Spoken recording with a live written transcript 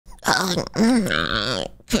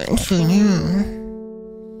Continue.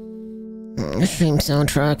 Same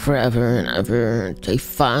soundtrack forever and ever. Day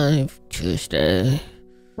 5, Tuesday.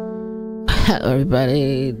 Hello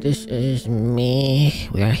everybody, this is me.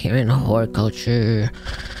 We are here in Horticulture,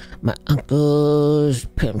 my uncle's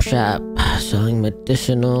pimp shop, selling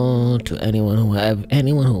medicinal to anyone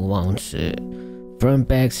who wants it. Front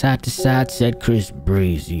back, side to side, said Chris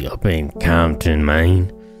Breezy. Up in Compton,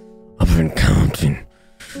 man. Up in Compton.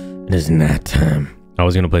 It is night time. I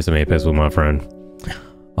was gonna play some Apex with my friend.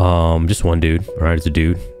 Just one dude. Alright, it's a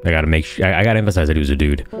dude. I gotta emphasize that he was a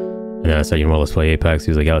dude. And then I said, you know what, let's play Apex.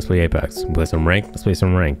 He was like, yeah, let's play Apex. Play some rank. Let's play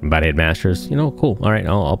some rank. I'm about to hit Masters. You know, cool. All right,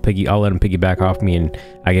 I'll let him piggyback off me, and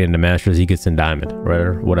I get into Masters. He gets in Diamond, right,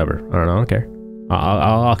 or whatever. I don't know. I don't care.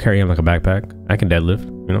 I'll carry him like a backpack. I can deadlift.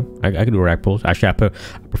 You know, I can do rack pulls. Actually, I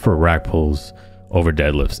prefer rack pulls over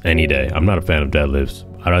deadlifts any day. I'm not a fan of deadlifts.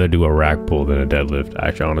 I'd rather do a rack pull than a deadlift.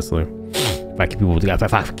 Actually, honestly, if I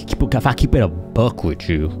keep it a buck with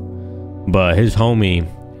you, but his homie,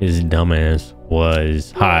 his dumbass,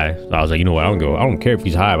 was high. So I was like, you know what, I don't care if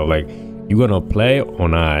he's high, but like, you gonna play or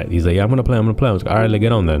not? He's like, yeah, I'm gonna play. I was like, all right, let's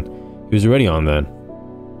get on then. He was already on then.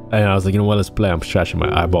 And I was like, you know what, let's play. I'm stretching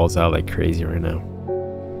my eyeballs out like crazy right now.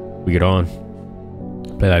 We get on.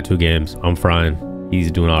 Play like 2 games. I'm frying.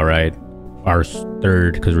 He's doing all right. Our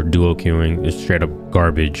third, because we're duo queuing, is straight up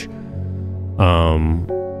garbage.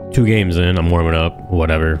 2 games in, I'm warming up,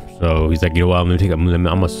 whatever. So he's like, you know what, I'm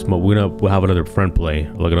gonna smoke. We'll have another friend play,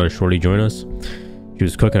 like another shorty join us. She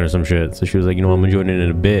was cooking or some shit, so she was like, you know what, I'm gonna join in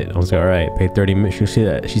a bit. I was like, all right, pay 30 minutes. She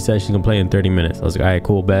said she's gonna play in 30 minutes. I was like, all right,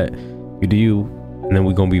 cool, bet. You do you, and then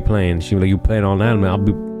we're gonna be playing. She was like, you playing all night? I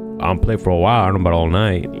mean, I'll play for a while. I don't know about all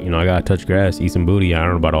night. You know, I gotta touch grass, eat some booty. I don't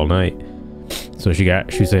know about all night. So she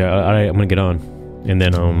said, all right, I'm gonna get on. And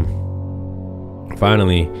then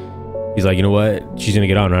finally, he's like, you know what, she's gonna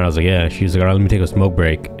get on, right? I was like, yeah. She's like, all right, let me take a smoke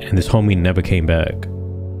break. And this homie never came back.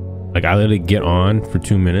 Like, I literally get on for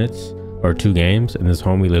 2 minutes or 2 games, and this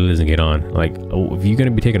homie literally doesn't get on. Like, if you're gonna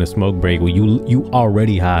be taking a smoke break, well, you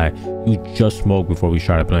already high. You just smoked before we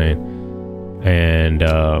started playing, and you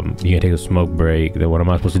gonna take a smoke break. Then what am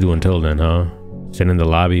I supposed to do until then, huh? Sit in the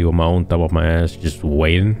lobby with my own thumb up my ass, just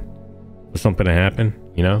waiting for something to happen,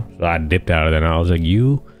 you know? So I dipped out of that, and I was like,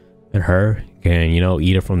 you and her can, you know,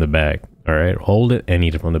 eat it from the back. All right, hold it and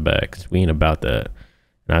eat it from the back, because we ain't about that.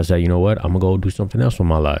 And I said, you know what, I'm gonna go do something else with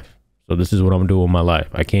my life. So this is what I'm gonna do with my life.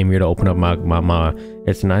 I came here to open up my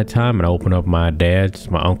it's nighttime, and I open up my dad's,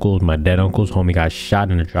 my uncle's, my dead uncle's. Homie got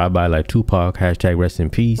shot in a drive-by like Tupac, hashtag rest in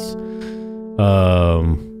peace.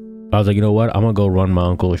 I was like, you know what, I'm gonna go run my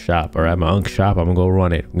uncle's shop. All right, my uncle's shop, I'm gonna go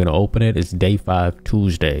run it. I'm gonna open it. It's day 5,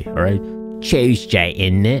 Tuesday. All right, Tuesday,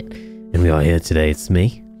 isn't it? And we are here today. It's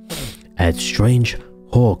me at Strange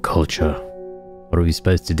Horticulture. What are we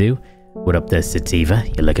supposed to do? What up there, Sativa?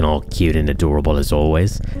 You're looking all cute and adorable as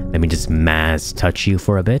always. Let me just mass touch you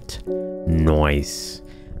for a bit. Nice.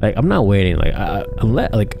 Like, I'm not waiting. Like, I'm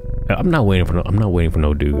not waiting for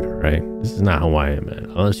no dude. Right? This is not how I am,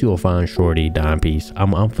 man. Unless you will find shorty, dime piece. I'm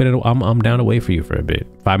down to wait for you for a bit.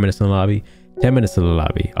 5 minutes in the lobby, 10 minutes in the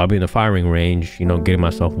lobby. I'll be in the firing range. You know, getting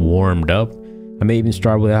myself warmed up. I may even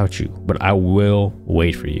start without you, but I will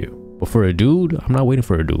wait for you. But for a dude, I'm not waiting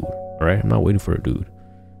for a dude. All right, I'm not waiting for a dude.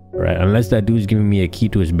 All right, unless that dude's giving me a key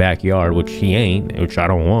to his backyard, which he ain't, which I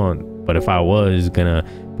don't want. But if I was gonna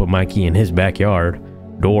put my key in his backyard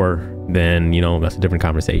door, then, you know, that's a different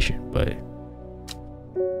conversation. But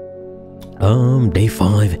day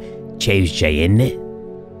 5, Tuesday, isn't it?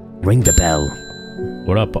 Ring the bell.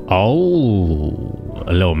 What up? Oh,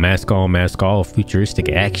 a little mask on, mask off, futuristic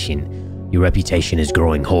action. Your reputation is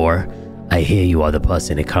growing, whore. I hear you are the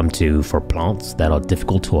person to come to for plants that are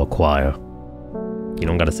difficult to acquire. You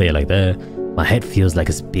don't gotta say it like that. My head feels like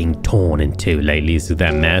it's being torn in 2 lately. Is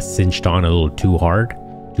that mask cinched on a little too hard?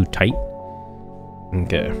 Too tight?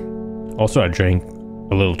 Okay. Also, I drank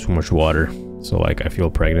a little too much water, so like I feel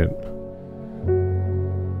pregnant.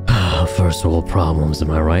 First world problems,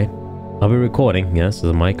 am I right? I'll be recording, yes. Is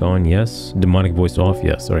the mic on? Yes. Demonic voice off?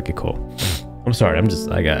 Yes. Okay, cool. I'm sorry, I'm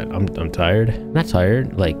tired. I'm not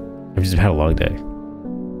tired, like, I've just had a long day.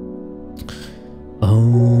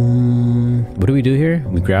 What do we do here?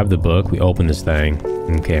 We grab the book, we open this thing.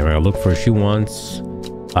 Okay, we're gonna look for, she wants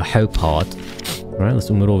a hoe pot. All right,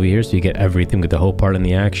 let's move it over here so you get everything with the whole part in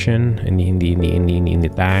the action, in the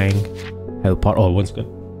thing. Hoe pot, oh, one's good.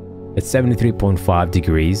 It's 73.5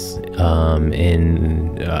 degrees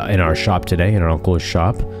in our shop today, in our uncle's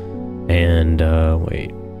shop. And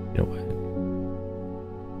wait, you know what?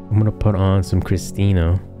 I'm gonna put on some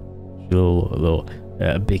Christina. A little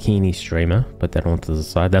bikini streamer. Put that onto the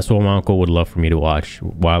side. That's what my uncle would love for me to watch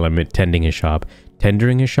while I'm tending his shop.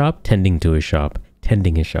 Tendering his shop? Tending to his shop.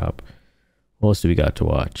 Tending his shop. What else do we got to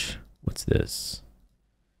watch? What's this?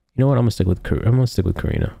 You know what? I'm gonna stick with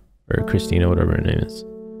Karina or Christina, whatever her name is.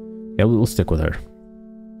 Yeah, we'll stick with her.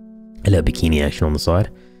 A little bikini action on the side.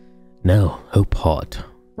 Now, Hope Heart.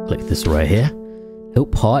 Click this right here.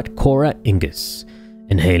 Hope Heart Cora Ingus.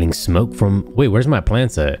 Inhaling smoke from... Wait, where's my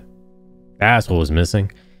plants at? The asshole was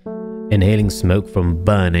missing. Inhaling smoke from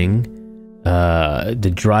burning.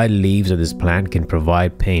 The dried leaves of this plant can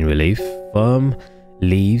provide pain relief. Firm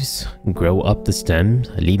leaves grow up the stem,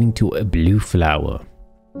 leading to a blue flower.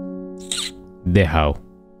 The how?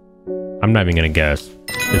 I'm not even gonna guess.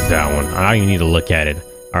 It's that one. I don't even need to look at it.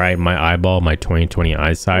 Alright, my eyeball, my 20/20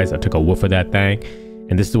 eye size. I took a whiff of that thing.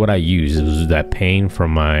 And this is what I use. This was that pain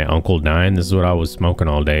from my uncle dying. This is what I was smoking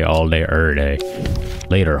all day, every day.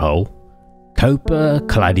 Later, ho. Copa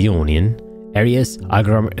Cladionian. Arius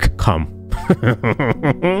Agram... Come.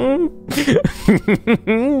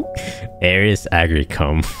 Arius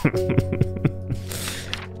Agricum.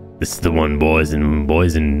 This is the one, boys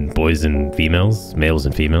and females, males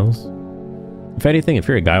and females. If anything, if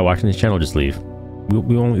you're a guy watching this channel, just leave.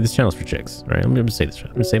 We only, this channel's for chicks, right? I'm gonna say this.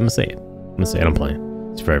 I'm gonna say it. I'm playing.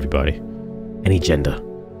 It's for everybody. Any gender.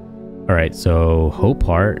 Alright, so Hope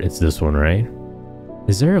Heart, it's this one, right?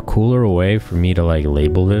 Is there a cooler way for me to like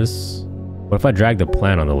label this? What if I drag the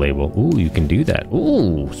plant on the label? Ooh, you can do that.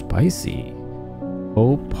 Ooh, spicy.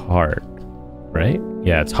 Hope Heart, right?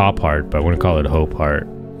 Yeah, it's Hop Heart, but we're gonna call it Hope Heart.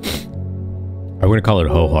 I'm gonna call it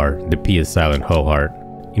Ho Heart. The P is silent, Ho Heart.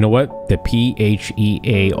 You know what? The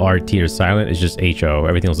P-H-E-A-R-T is silent. It's just H-O.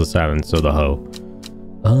 Everything else is silent, so the Ho.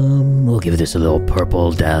 We'll give this a little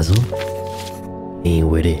purple dazzle. Ain't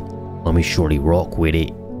with it. Let me shorty rock with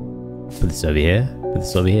it. Put this over here. Put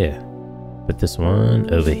this over here. Put this one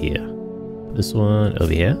over here. Put this one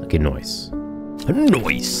over here. Okay, noise.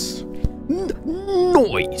 Noise.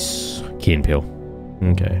 Noise. Key and peel.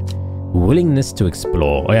 Okay. Willingness to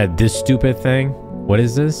explore. Oh yeah, this stupid thing. What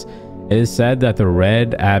is this? It is said that the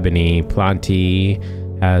red ebony plantee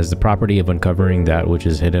has the property of uncovering that which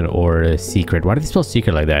is hidden or secret. Why do they spell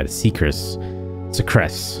secret like that? Secrets.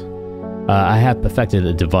 Secrets. I have perfected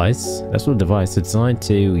a device. That's what a device. It's designed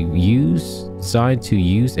to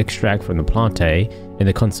use extract from the plante in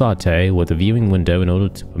the consate with a viewing window in order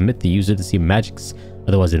to permit the user to see magics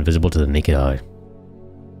otherwise invisible to the naked eye.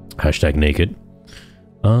 Hashtag naked.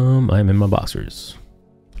 I'm in my boxers.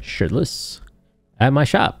 Shirtless. At my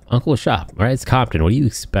shop. Uncle's shop. Alright, it's Compton. What do you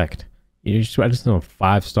expect? You just know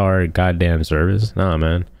 5-star goddamn service? Nah,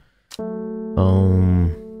 man.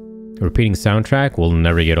 Repeating soundtrack will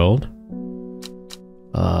never get old.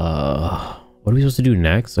 What are we supposed to do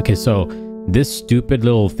next? Okay, so this stupid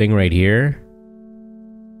little thing right here.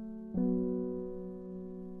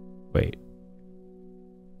 Wait.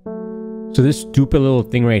 So this stupid little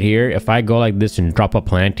thing right here, if I go like this and drop a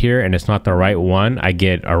plant here and it's not the right one, I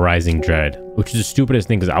get a rising dread, which is the stupidest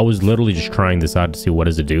thing because I was literally just trying this out to see what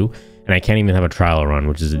does it do, and I can't even have a trial run,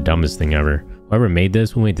 which is the dumbest thing ever. Whoever made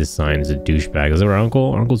this, who made this sign is a douchebag. Is it our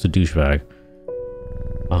uncle? Our uncle's a douchebag.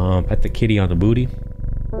 Pet the kitty on the booty.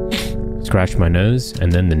 Scratch my nose, and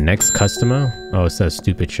then the next customer. Oh, it says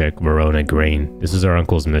stupid chick, Verona Grain. This is our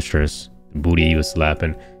uncle's mistress. The booty he was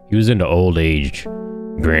slapping. He was into old age.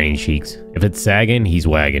 Granny cheeks. If it's sagging, he's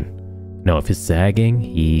wagging. No, if it's sagging,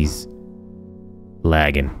 he's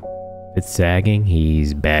lagging. If it's sagging,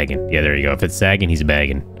 he's bagging. Yeah, there you go. If it's sagging, he's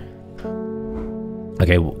bagging.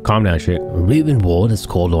 Okay, well, calm down, shit. Reuben Ward has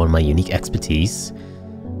called on my unique expertise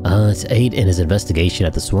to aid in his investigation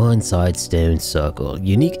at the Swanside Stone Circle.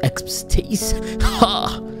 Unique expertise?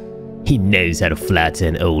 Ha! He knows how to flatter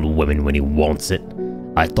an old woman when he wants it.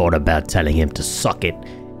 I thought about telling him to suck it.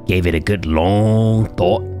 Gave it a good long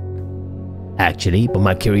thought, actually, but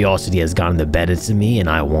my curiosity has gotten the better to me, and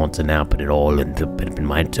I want to now put it all into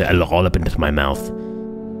my mouth.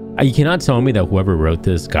 You cannot tell me that whoever wrote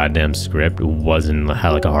this goddamn script wasn't had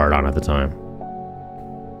like a hard on at the time.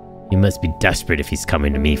 He must be desperate if he's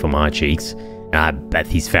coming to me for my cheeks. I bet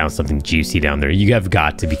he's found something juicy down there. You have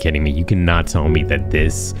got to be kidding me. You cannot tell me that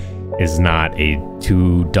this is not a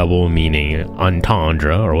two double meaning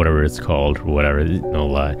entendre or whatever it's called or whatever. No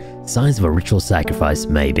lie. Signs of a ritual sacrifice,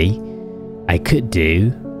 maybe. I could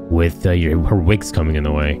do with her wigs coming in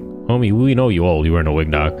the way. Homie, we know you old. You wearing a wig,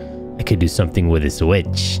 dog. I could do something with this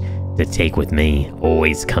witch to take with me.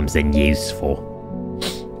 Always comes in useful.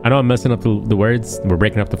 I know I'm messing up the words. We're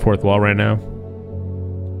breaking up the fourth wall right now.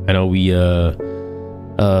 I know we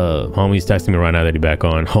homie's texting me right now that he's back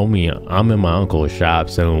on. Homie, I'm in my uncle's shop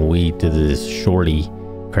selling weed to this shorty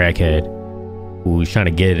crackhead. who's trying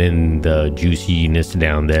to get in the juiciness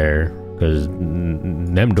down there, because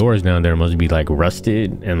them doors down there must be like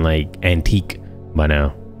rusted and like antique by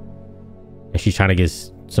now. And she's trying to get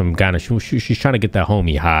some kind of she's trying to get that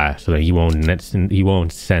homie high so that he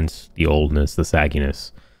won't sense the oldness, the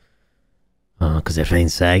sagginess. Cause if I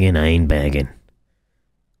ain't sagging, I ain't bagging.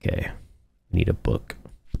 Okay, need a book.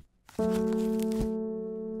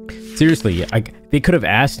 Seriously, they could have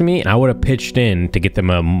asked me and I would have pitched in to get them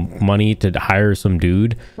money to hire some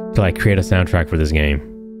dude to like create a soundtrack for this game.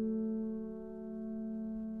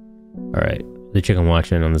 All right, the chick I'm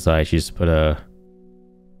watching on the side, she just put a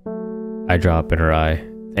eye drop in her eye.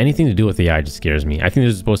 Anything to do with the eye just scares me. I think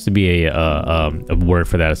there's supposed to be a word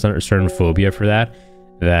for that, a certain phobia for that.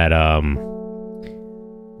 That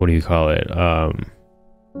what do you call it?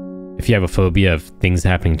 If you have a phobia of things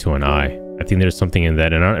happening to an eye, I think there's something in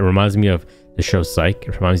that, and it reminds me of the show Psych.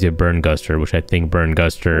 It reminds me of Burn Guster, which I think Burn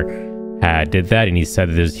Guster did that, and he said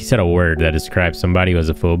a word that describes somebody who has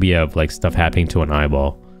a phobia of like stuff happening to an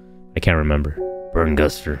eyeball. I can't remember. Burn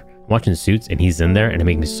Guster. I'm watching Suits, and he's in there, and it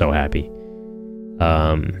makes me so happy.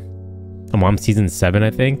 I'm on season 7, I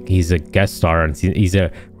think. He's a guest star, and he's a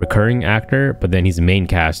recurring actor, but then he's the main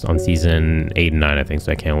cast on season 8 and 9, I think.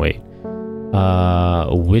 So I can't wait.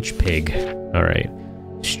 Witch pig. All right.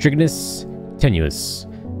 Strychnus tenuis,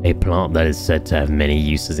 a plant that is said to have many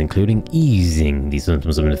uses, including easing the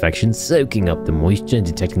symptoms of an infection, soaking up the moisture, and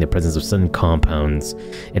detecting the presence of certain compounds.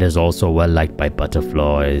 It is also well liked by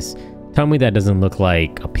butterflies. Tell me that doesn't look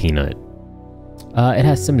like a peanut. It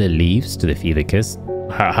has similar leaves to the fever kiss.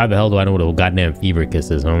 How the hell do I know what a goddamn fever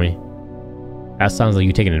kiss is, homie? That sounds like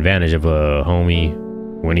you taking advantage of a homie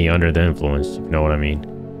when he under the influence, if you know what I mean.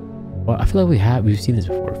 Well, I feel like we've seen this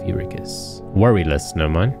before, fever kiss. Worryless, no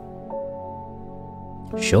man.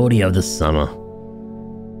 Shorty of the summer.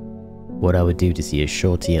 What I would do to see a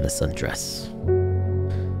shorty in a sundress.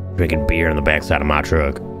 Drinking beer on the backside of my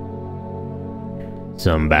truck.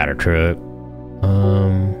 Some batter truck.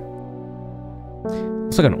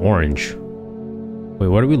 Looks like an orange. Wait,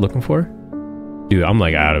 what are we looking for? Dude, I'm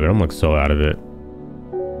like out of it. I'm like so out of it.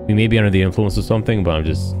 We may be under the influence of something, but I'm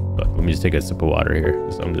just... Let me just take a sip of water here.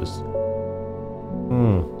 Because I'm just...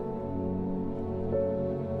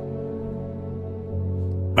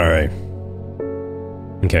 Alright.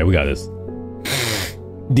 Okay, we got this.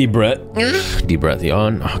 Deep breath. Deep breath,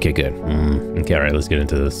 yawn. Okay, good. Okay, alright, let's get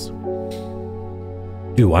into this.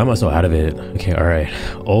 Dude, why am I so out of it? Okay, alright.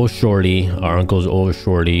 Old Shorty, our uncle's old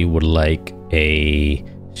Shorty would like a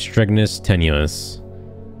Strychnus tenuis.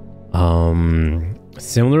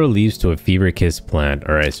 Similar leaves to a fever kiss plant.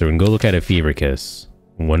 Alright, so we can go look at a fever kiss.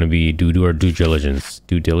 Want to be do our due diligence.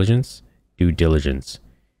 Due diligence? Due diligence.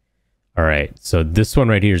 Alright, so this one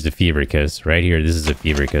right here is the fever kiss. Right here, this is a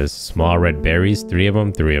fever kiss. Small red berries, three of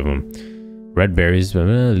them. Red berries,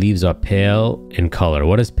 leaves are pale in color.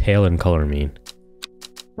 What does pale in color mean?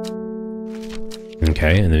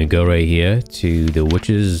 Okay, and then we go right here to the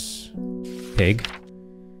witch's pig.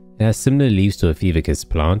 It has similar leaves to a fevicus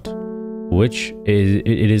plant, which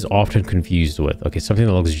it is often confused with. Okay, something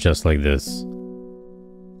that looks just like this.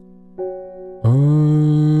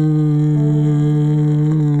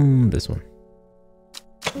 This one.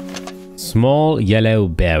 Small yellow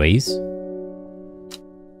berries.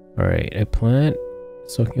 All right, a plant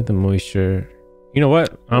soaking up the moisture. You know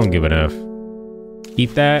what? I don't give an F.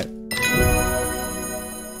 Eat that.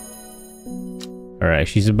 All right,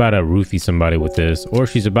 she's about to roofie somebody with this, or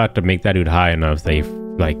she's about to make that dude high enough that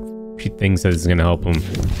she thinks that it's gonna help him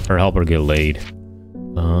or help her get laid.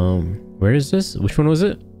 Where is this? Which one was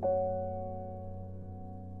it?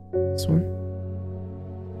 This one?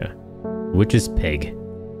 Yeah. Witch's pig.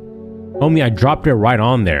 Homie, I dropped it right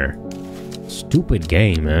on there. Stupid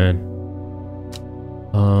game, man.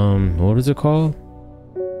 What is it called?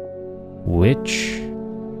 Witch.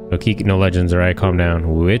 Okay, no legends, alright, calm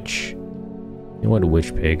down. Witch. You know what, a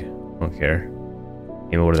witch pig? I don't care.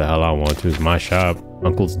 Give me whatever the hell I want to. It's my shop.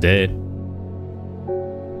 Uncle's dead.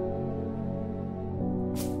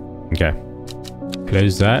 Okay.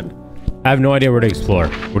 Close that. I have no idea where to explore.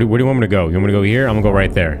 Where do you want me to go? You want me to go here? I'm gonna go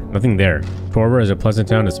right there. Nothing there. Torver is a pleasant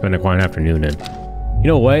town to spend a quiet afternoon in. You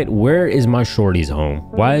know what? Where is my shorty's home?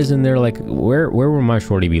 Why isn't there like... Where will my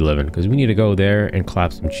shorty be living? Because we need to go there and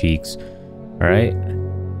clap some cheeks. Alright?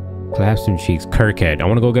 Clap some cheeks. Kirkhead. I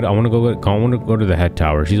want to go to the head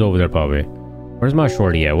tower. She's over there probably. Where's my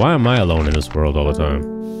shorty at? Why am I alone in this world all the time?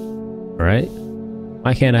 Alright?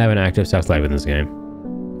 Why can't I have an active sex life in this game?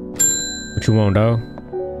 What you want, though?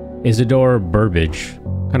 Isidore Burbage.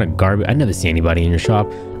 Kind of garbage. I never see anybody in your shop.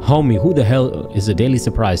 Homie, who the hell is a daily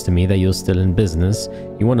surprise to me that you're still in business?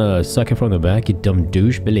 You want to suck it from the back, you dumb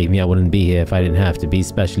douche? Believe me, I wouldn't be here if I didn't have to be,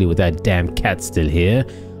 especially with that damn cat still here.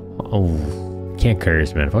 Oh, can't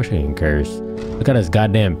curse, man. Fuck, I can't curse. Look at his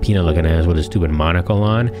goddamn peanut looking ass with his stupid monocle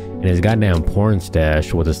on, and his goddamn porn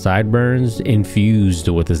stash with the sideburns infused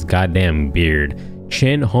with his goddamn beard.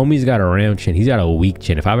 Chin, homie's got a round chin. He's got a weak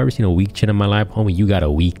chin. If I've ever seen a weak chin in my life, homie, you got a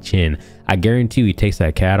weak chin. I guarantee you, he takes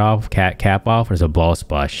that cap off. There's a bald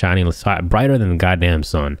spot shining brighter than the goddamn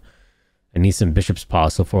sun. I need some bishop's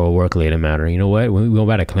parcel for a work-related matter. You know what? We go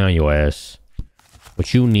back to clown your ass.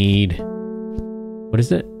 What you need? What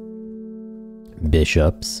is it?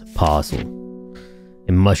 Bishop's parcel.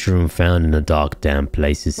 A mushroom found in the dark, damp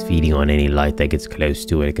places, feeding on any light that gets close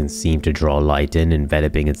to it. It can seem to draw light in,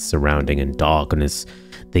 enveloping its surrounding in darkness.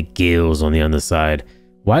 The gills on the underside.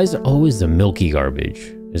 Why is there always the milky garbage?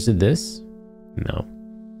 Is it this? No.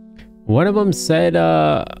 One of them said,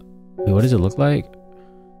 wait, what does it look like?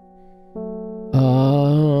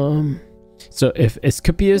 So if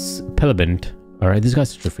Escupius pelibant, alright, this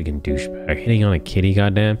guy's such a freaking douchebag, hitting on a kitty,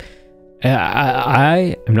 goddamn.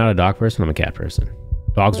 I am not a dog person, I'm a cat person.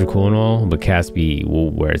 Dogs are cool and all, but cats be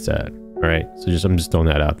where it's at. Alright, so I'm just throwing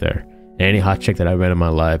that out there. And any hot chick that I've met in my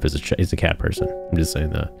life is a cat person. I'm just saying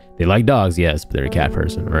that. They like dogs, yes, but they're a cat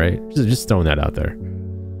person, alright? Just throwing that out there.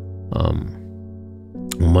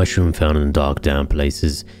 Mushroom found in dark, damp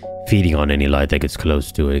places, feeding on any light that gets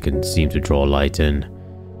close to it. It can seem to draw light in.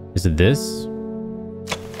 Is it this?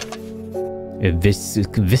 A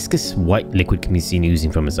viscous white liquid can be seen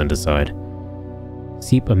oozing from its underside.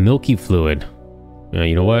 Seep a milky fluid.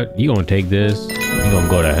 You know what? You gonna take this? You gonna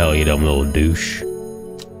go to hell, you dumb little douche.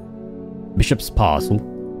 Bishop's parcel.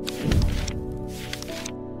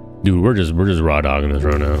 Dude, we're just raw dogging this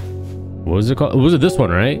right now. What was it called? Was it this one,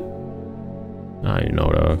 right? I don't know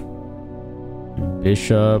though.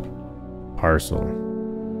 Bishop parcel.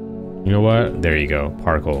 You know what? There you go.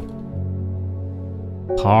 Parcel.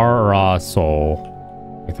 Parasol.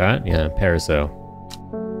 Like that? Yeah, parasol.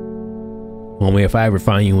 Homie, if I ever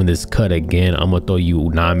find you in this cut again, I'm gonna throw you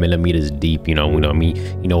 9mm deep. You know what I mean?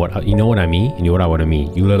 You know what I mean? You know what I mean? You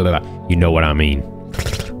know what I mean?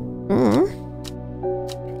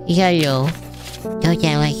 Yo.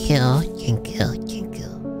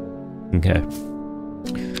 Okay.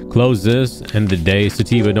 Close this. End of the day.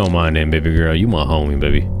 Sativa, don't mind him, baby girl. You my homie,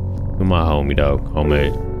 baby. You my homie, dog.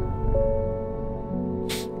 Homemade.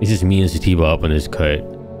 It's just me and Sativa up in this cut.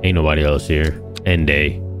 Ain't nobody else here. End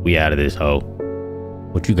day. We out of this hoe.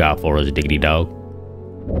 What you got for us, diggity dog?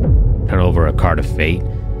 Turn over a card of fate.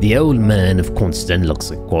 The old man of Constant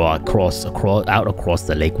looks out across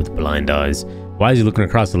the lake with blind eyes. Why is he looking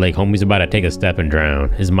across the lake? Homie's about to take a step and drown.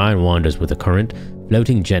 His mind wanders with the current,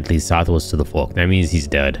 floating gently southwards to the fork. That means he's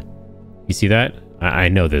dead. You see that? I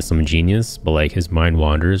know this. I'm a genius, but like his mind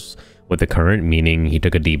wanders with the current, meaning he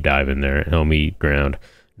took a deep dive in there. Homie drowned.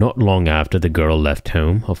 Not long after the girl left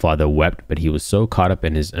home, her father wept, but he was so caught up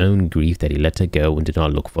in his own grief that he let her go and did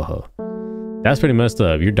not look for her. That's pretty messed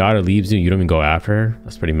up. Your daughter leaves you, you don't even go after her?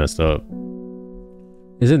 That's pretty messed up.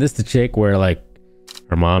 Isn't this the chick where like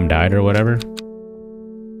her mom died or whatever?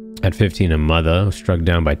 At 15, a mother was struck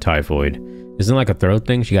down by typhoid. Isn't it like a throat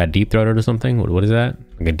thing? She got deep throated or something? What is that?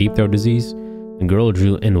 Like a deep throat disease? The girl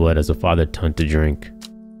drew inward as her father turned to drink.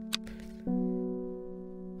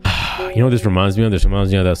 You know what this reminds me of? This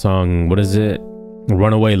reminds me of that song, what is it?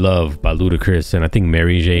 Runaway Love by Ludacris, and I think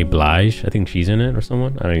Mary J. Blige. I think she's in it or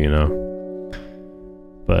someone. I don't even know.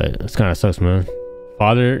 But it's kind of sucks, man.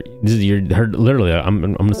 Father, this is her literally. I'm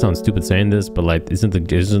gonna sound stupid saying this, but like, isn't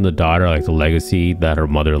the daughter like the legacy that her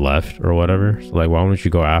mother left or whatever? So like, why wouldn't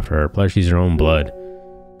you go after her? Plus, she's her own blood.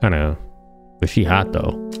 Kind of, but she hot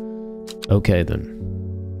though. Okay then.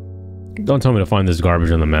 Don't tell me to find this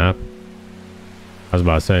garbage on the map. I was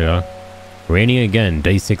about to say, raining again,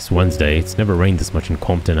 day 6 Wednesday. It's never rained this much in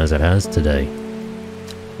Compton as it has today.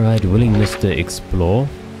 Right, willingness to explore.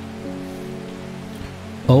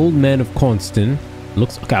 Old man of Constant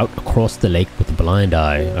looks out across the lake with a blind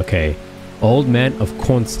eye. Okay, old man of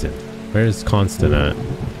Constant. Where's Constant at?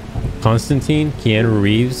 Constantine, Keanu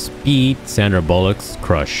Reeves, Speed, Sandra Bullock's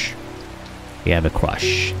Crush. We have a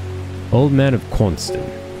crush. Old man of Constant.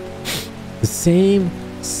 The same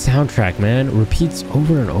soundtrack, man, repeats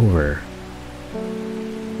over and over.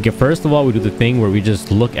 Okay, first of all, we do the thing where we just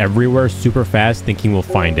look everywhere super fast thinking we'll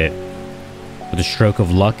find it. With a stroke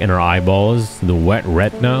of luck in our eyeballs, the wet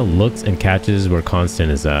retina looks and catches where Constant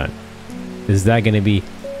is at. Is that going to be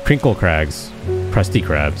Crinkle Crags? Krusty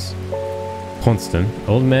Krabs. Constant.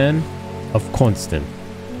 Old man of Constant.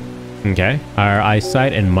 Okay. Our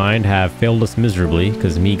eyesight and mind have failed us miserably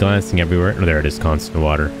because me glancing everywhere. Oh, there it is. Constant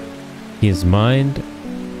water. His mind.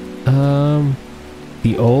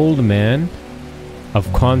 The old man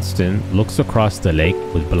of Constant looks across the lake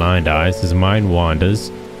with blind eyes. His mind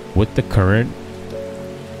wanders with the current.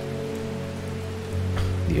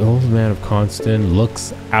 The old man of Constant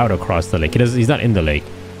looks out across the lake. He's not in the lake.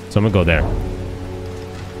 So I'm gonna go there.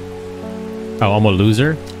 Oh, I'm a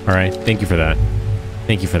loser? Alright, thank you for that.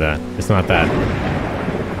 Thank you for that. It's not that.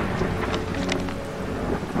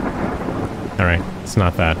 Alright, it's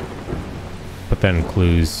not that. But that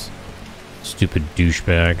includes stupid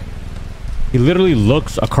douchebag. He literally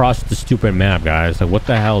looks across the stupid map, guys. Like, what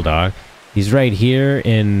the hell, dog? He's right here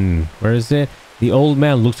in... Where is it? The old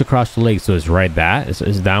man looks across the lake, so it's right that?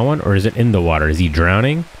 Is that one? Or is it in the water? Is he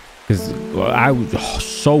drowning? Because I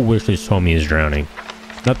so wish they told me he's drowning.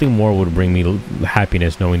 Nothing more would bring me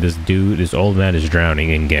happiness knowing this dude, this old man is drowning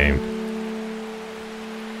in game.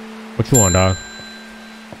 What you want, dog?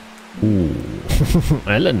 Ooh.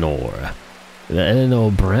 Eleanor. The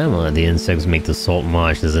Eleanor Brahma. The insects make the salt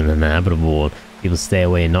marshes uninhabitable. People stay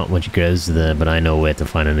away and not much grows there, but I know where to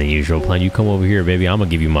find an unusual plant. You come over here, baby. I'm gonna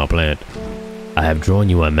give you my plant. I have drawn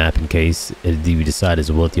you a map in case you decide it's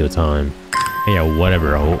worth your time. Yeah,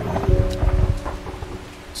 whatever.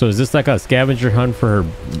 So is this like a scavenger hunt for her,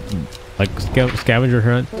 like scavenger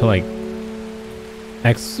hunt to like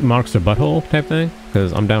X marks her butthole type thing?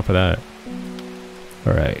 Because I'm down for that.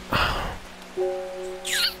 All right.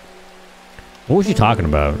 What was she talking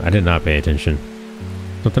about? I did not pay attention.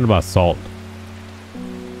 Something about salt.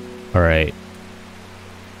 All right.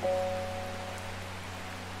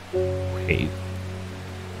 Wait.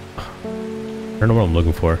 I don't know what I'm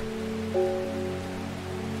looking for.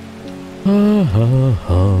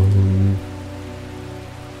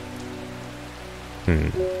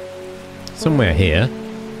 Somewhere here.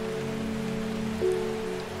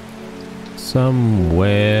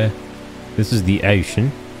 Somewhere. This is the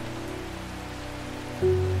ocean.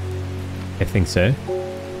 I think so.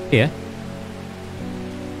 Yeah.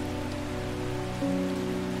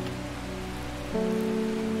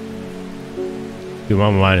 Dude, my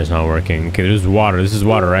mind is not working. Okay, this is water. This is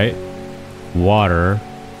water, right? Water.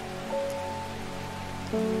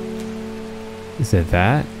 Is it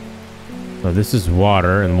that? Oh, this is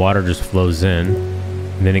water, and water just flows in.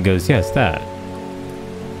 And then it goes, yeah, it's that.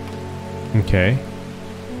 Okay.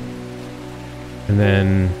 And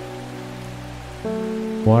then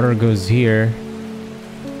water goes here.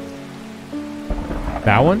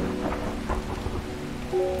 That one?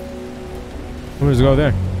 I'm gonna go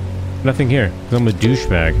there. Nothing here, because I'm a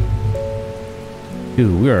douchebag.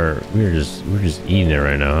 Dude, we're just eating it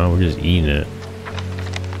right now, huh? We're just eating it.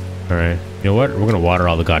 Alright. You know what? We're gonna water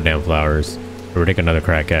all the goddamn flowers. We're take another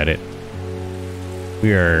crack at it.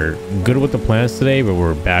 We are good with the plants today, but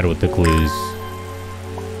we're bad with the clues.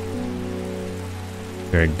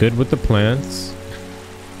 Very good with the plants.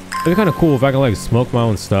 It'd be kind of cool if I could like smoke my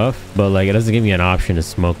own stuff, but like it doesn't give me an option to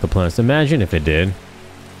smoke the plants. Imagine if it did.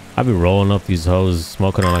 I'd be rolling up these hoes,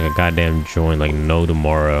 smoking on like a goddamn joint like no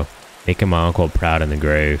tomorrow, making my uncle proud in the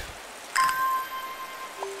grave.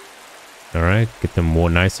 All right, get them more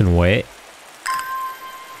nice and wet.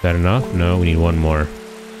 Is that enough? No, we need one more.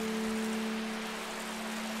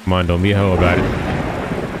 Come on, don't be a hoe about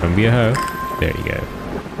it. Don't be a hoe. There you go.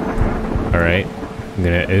 All right, I'm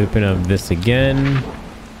gonna open up this again.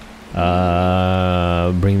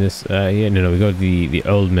 Bring this. Yeah, no, we go to the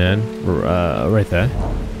old man. Right there.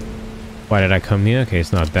 Why did I come here? Okay,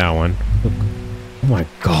 it's not that one. Look. Oh my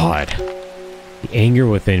god. The anger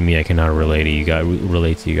within me, I cannot relate to you guys.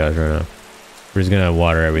 Relate to you guys right now. We're just gonna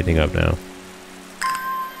water everything up now.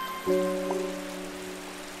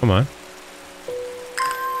 Come on.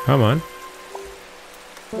 Come on.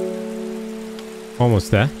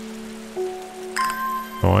 Almost there.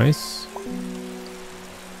 Nice.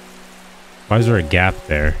 Why is there a gap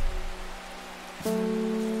there?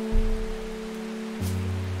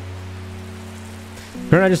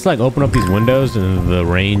 Couldn't I just like open up these windows and the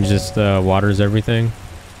rain just waters everything?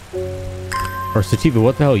 Or Sativa,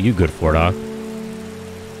 what the hell are you good for, doc?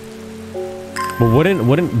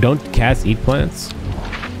 But don't cats eat plants?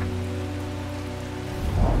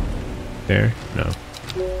 There? No.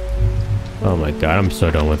 Oh my god, I'm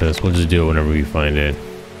so done with this. We'll just do it whenever we find it.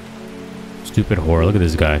 Stupid whore, look at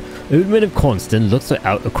this guy. Old man of Constant looks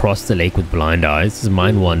out across the lake with blind eyes. His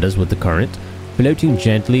mind wanders with the current. Floating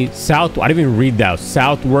gently south. I didn't even read that.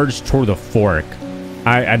 Southwards toward the fork.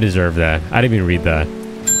 I deserve that. I didn't even read that.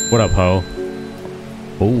 What up, ho?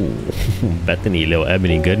 Oh, Bethany, little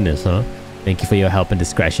ebony goodness, huh? Thank you for your help and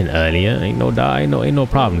discretion earlier. Ain't no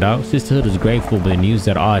problem, dog. Sisterhood is grateful for the news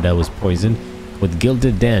that Ada was poisoned with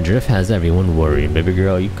gilded dandruff has everyone worried. Baby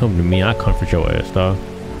girl, you come to me, I comfort your ass, dog.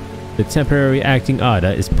 The temporary acting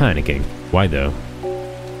Ada is panicking. Why though?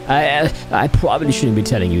 I probably shouldn't be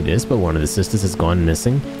telling you this, but one of the sisters has gone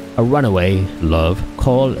missing. A runaway love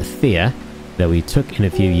called Thea that we took in a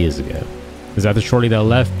few years ago. Is that the shorty that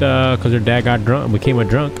left because her dad got drunk, became a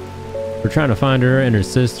drunk? We're trying to find her and her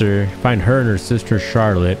sister,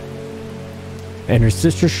 Charlotte. And her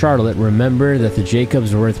sister Charlotte, remember that the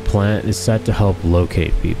Jacobsworth plant is set to help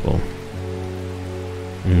locate people.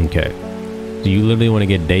 Okay. So you literally want to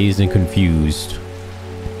get dazed and confused.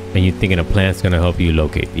 And you're thinking a plant's going to help you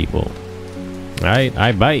locate people. Alright,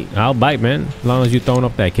 I bite. I'll bite, man. As long as you're throwing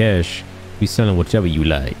up that cash. Be selling whatever you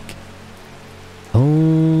like.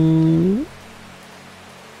 Oh.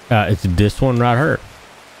 It's this one right here.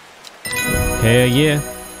 Hell yeah.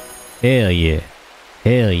 Hell yeah.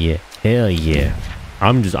 Hell yeah. Hell yeah.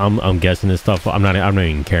 I'm guessing this stuff. I'm not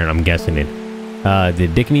even caring. I'm guessing it. The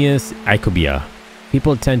Dicneus icobia.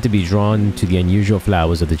 People tend to be drawn to the unusual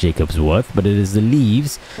flowers of the Jacobsworth, but it is the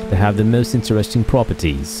leaves that have the most interesting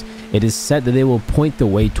properties. It is said that they will point the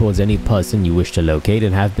way towards any person you wish to locate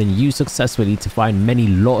and have been used successfully to find many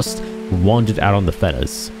lost who wandered out on the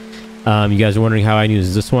feathers. You guys are wondering how I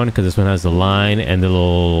use this one, because this one has the line and the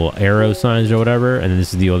little arrow signs or whatever, and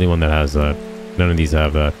this is the only one that has none of these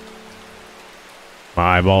have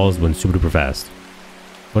my eyeballs went super duper fast.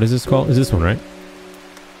 What is this called? Is this one right?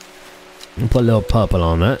 Put a little purple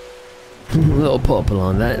on that. A little purple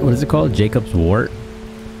on that. What is it called? Jacob's wort.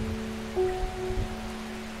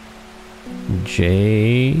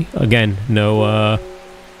 Again, no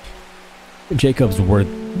Jacob's worth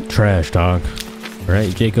trash, dog.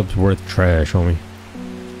 Right? Jacob's worth trash, homie.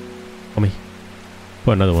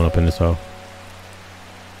 Put another one up in this hole.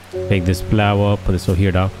 Take this flower up, put this over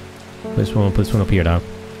here, dog. Put this one up here, dog.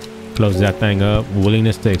 Close that thing up.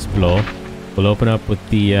 Willingness to explore. We'll open up with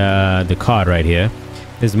the card right here.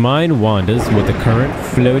 His mind wanders with the current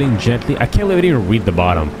floating gently. I can't even read the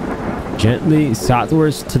bottom. Gently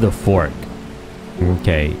southwards to the fork.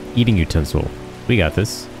 Okay, eating utensil. We got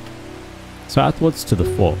this. Southwards to the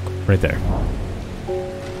fork, right there.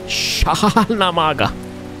 Shahanamaga.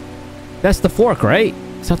 That's the fork, right?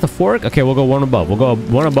 Is that the fork? Okay, we'll go one above. We'll go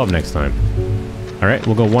one above next time. All right,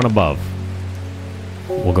 we'll go one above.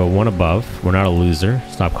 We'll go one above. We're not a loser.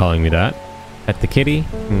 Stop calling me that. At the kitty.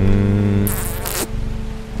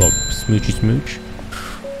 Well, smoochy smooch.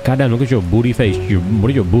 Goddamn, look at your booty face.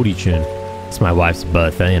 What is your booty chin? It's my wife's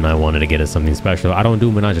birthday and I wanted to get her something special. I don't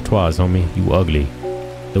do menage a trois, homie. You ugly.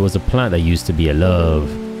 There was a plant that used to be a love.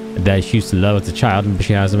 That she used to love as a child, but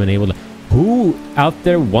she hasn't been able to. Who out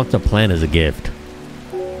there wants a plant as a gift?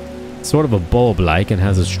 It's sort of a bulb-like and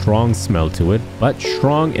has a strong smell to it, but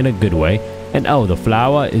strong in a good way. And oh, the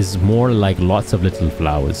flower is more like lots of little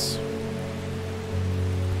flowers.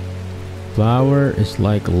 Flower is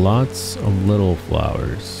like lots of little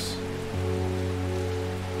flowers.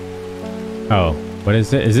 Oh, what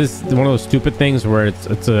is it? Is this one of those stupid things where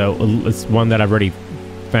it's one that I've already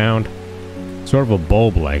found? Sort of a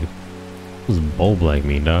bulb-like. What does bulb-like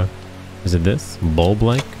mean, dog? Is it this?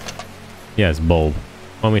 Bulb-like? Yeah, it's bulb.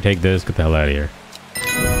 Why don't we take this? Get the hell out of here.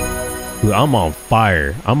 Dude, I'm on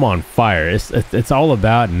fire. I'm on fire. It's all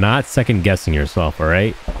about not second-guessing yourself, all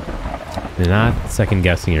right? Not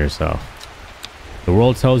second-guessing yourself. The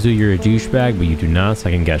world tells you you're a douchebag, but you do not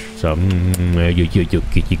second-guess yourself.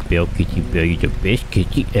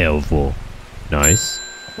 Nice.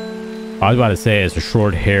 I was about to say it's a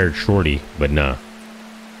short-haired shorty, but nah.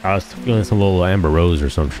 I was feeling some little Amber Rose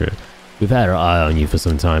or some shit. We've had our eye on you for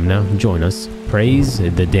some time now. Join us. Praise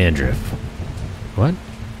the dandruff. What?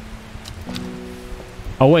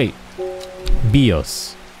 Oh, wait.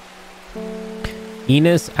 Bios.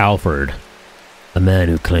 Enos Alford. A man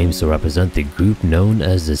who claims to represent the group known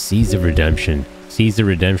as the Seas of Redemption. Seas of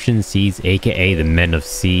Redemption, Seas, aka the Men of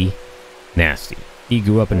Sea. Nasty. He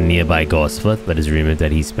grew up in a nearby Gosforth, but it's rumored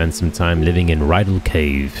that he spent some time living in Rydal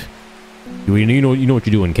Cave. You know what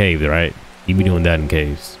you do in caves, right? You be doing that in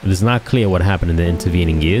caves. It is not clear what happened in the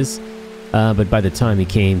intervening years, but by the time he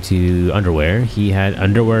came to Underwear, he had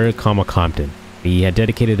Underwear, Compton. He had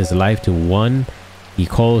dedicated his life to one he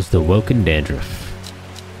calls the Woken Dandruff.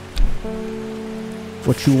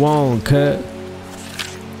 What you want, cut?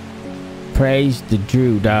 Praise the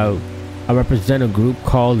Drew, dog. I represent a group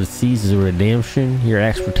called the Seas of Redemption. Your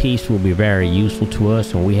expertise will be very useful to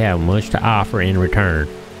us, and we have much to offer in return.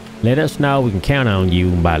 Let us know we can count on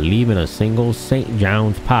you by leaving a single St.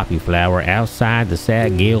 John's poppy flower outside the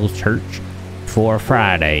Sad Gales Church for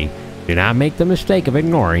Friday. Do not make the mistake of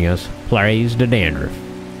ignoring us. Plays the dandruff.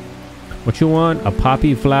 What you want? A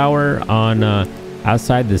poppy flower on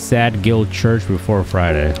outside the Sad Guild Church before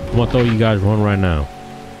Friday. I'm gonna throw you guys one right now.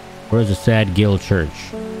 Where's the Sad Guild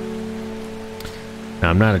Church? Now,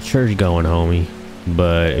 I'm not a church going homie,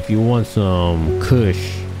 but if you want some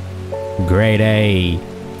Kush, grade A,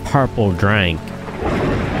 purple drink,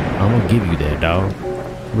 I'm gonna give you that, dog.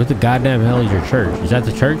 What the goddamn hell is your church? Is that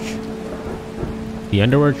the church? The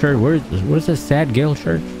underwear church? Where's the Sad Guild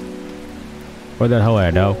Church? Where that hoe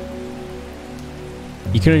at, dog?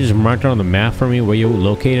 You could have just marked it on the map for me where you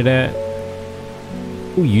located at.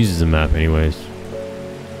 Who uses the map anyways?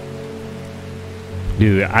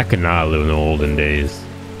 Dude, I could not live in the olden days.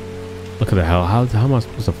 Look at the hell. How am I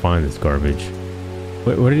supposed to find this garbage?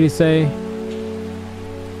 What did he say?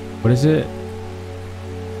 What is it?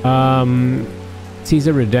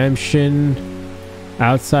 Caesar Redemption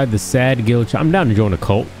outside the Sad Guild. I'm down to join a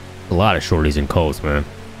cult. A lot of shorties in cults, man,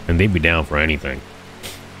 and they'd be down for anything.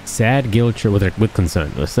 Sad Guild Church with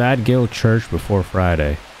consent. The Sad Guild Church before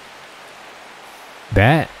Friday.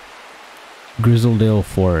 That Grizzledale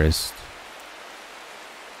Forest.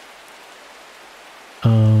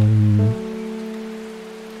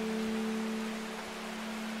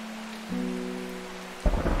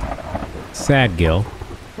 Sad Guild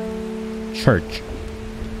Church.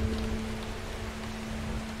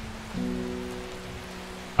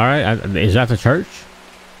 All right, is that the church?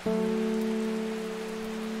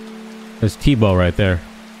 There's Tebow right there.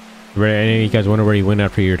 Any of you guys wonder where he went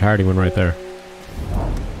after he retired? He went right there.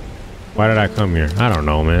 Why did I come here? I don't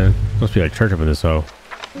know, man. Must be a church up in this hoe.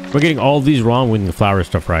 We're getting all these wrong with the flower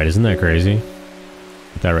stuff right. Isn't that crazy?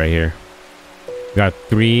 Put that right here. We got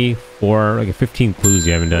 3, 4, like 15 clues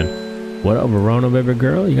you haven't done. What up, Verona, baby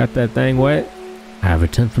girl? You got that thing wet? I have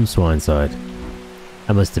returned from Swineside.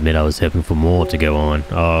 I must admit I was hoping for more to go on.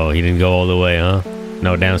 Oh, he didn't go all the way, huh?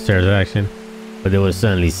 No downstairs action? But there were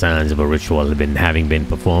certainly signs of a ritual having been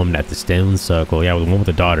performed at the stone circle. Yeah, the one with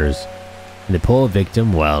the daughters. And the poor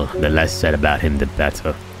victim, well, the less said about him, the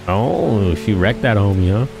better. Oh, she wrecked that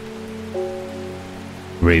homie, huh?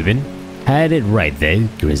 Reuben, had it right there,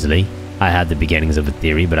 Grizzly. I had the beginnings of a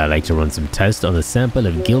theory, but I'd like to run some tests on the sample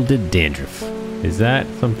of gilded dandruff. Is that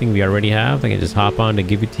something we already have? I can just hop on to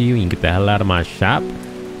give it to you and get the hell out of my shop?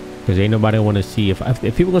 Because ain't nobody want to see if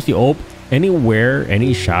people go see anywhere,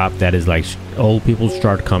 any shop that is like old people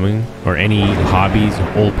start coming, or any hobbies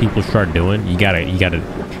old people start doing, you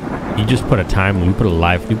just put a time, you put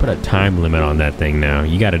a time limit on that thing now.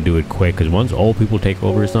 You gotta do it quick, because once old people take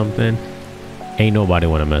over something, ain't nobody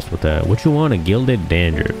want to mess with that. What you want? A gilded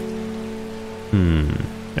dandruff?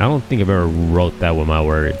 I don't think I've ever wrote that with my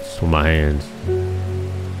words, with my hands.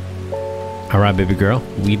 All right, baby girl,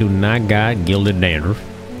 we do not got gilded dandruff,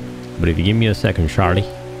 but if you give me a second, Charlie,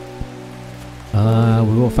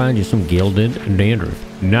 we will find you some gilded dandruff.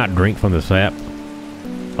 Do not drink from the sap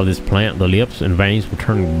of this plant. The lips and veins will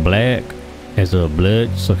turn black as the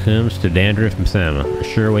blood succumbs to dandruff and salmon. A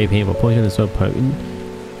sure way painful poison is so potent.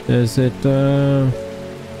 Is it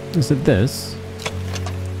this?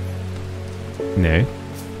 No.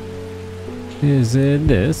 Is it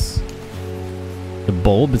this? The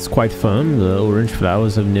bulb is quite firm. The orange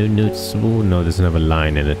flowers have no noticeable. No, doesn't have a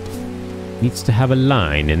line in it. Needs to have a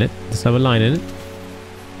line in it. Does it have a line in it?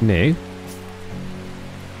 No.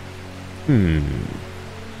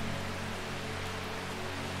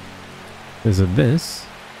 Is it this?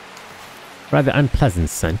 Rather unpleasant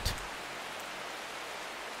scent.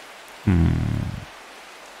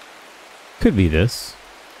 Could be this.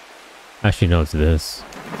 Actually, no, it's this.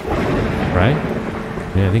 Right?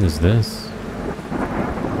 Yeah, I think it's this.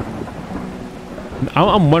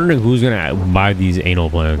 I'm wondering who's gonna buy these anal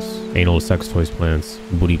plants. Anal sex toys plants.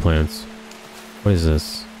 Booty plants. What is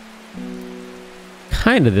this?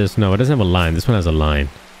 Kind of this. No, it doesn't have a line. This one has a line.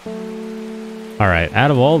 Alright,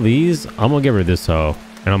 out of all these, I'm gonna give her this hoe.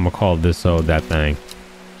 And I'm gonna call this hoe that thing.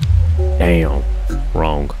 Damn.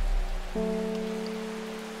 Wrong.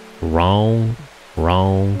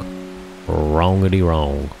 Wrongity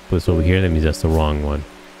wrong. Put this over here, that means that's the wrong one.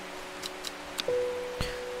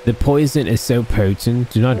 The poison is so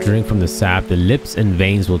potent. Do not drink from the sap. The lips and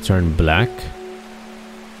veins will turn black.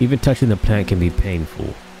 Even touching the plant can be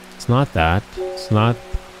painful. It's not that. It's not.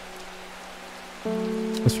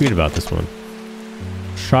 Let's read about this one.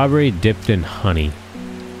 Strawberry dipped in honey.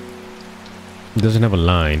 It doesn't have a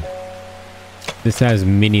line. This has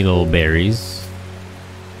mini little berries.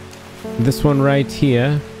 This one right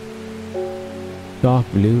here. Dark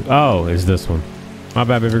blue. Oh, it's this one. My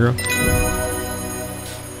bad, baby girl.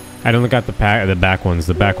 I don't look at the back ones.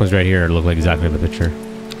 The back ones right here look like exactly the picture.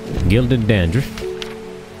 Gilded dandruff.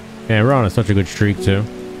 Man, we're on such a good streak too.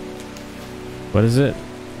 What is it?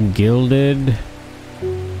 Gilded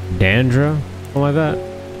Dandra? Something like that.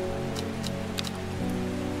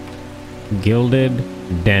 Gilded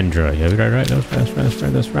Dandra. Yeah, right. That's right.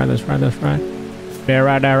 They're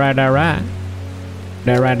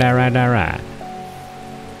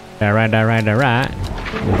right.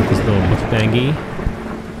 Look at this little Mustangy.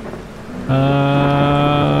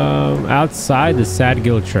 Outside the Sad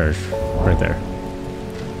Guild Church. Right there.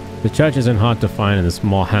 The church isn't hard to find in the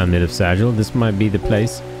small hamlet of Sagil. This might be the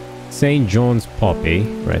place. St. John's Poppy.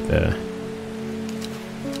 Right there.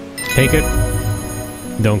 Take it.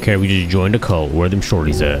 Don't care, we just joined a cult. Where them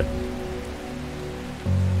shorties at?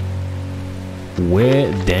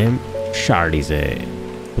 Where them shorties at?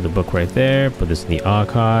 Put the book right there. Put this in the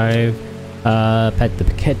archive. Pet the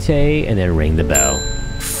paquete and then ring the bell.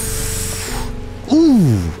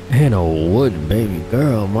 Ooh, and a wood, baby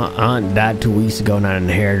girl. My aunt died 2 weeks ago and I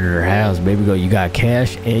inherited her house. Baby girl, you got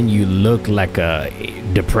cash and you look like a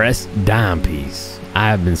depressed dime piece. I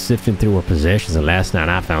have been sifting through her possessions and last night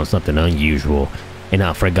I found something unusual. In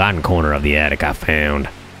a forgotten corner of the attic, I found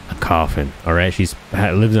a coffin. Alright, she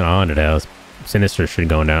lives in a haunted house. Sinister shit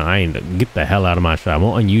going down. I ain't get the hell out of my shop.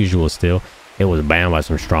 More unusual still, it was bound by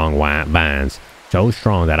some strong vines. So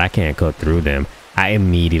strong that I can't cut through them. I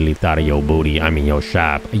immediately thought of your booty. I mean your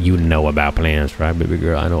shop. You know about plants, right, baby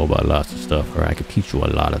girl? I know about lots of stuff. Or I could teach you a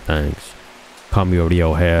lot of things. Call me over to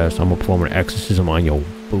your house. I'm gonna perform an exorcism on your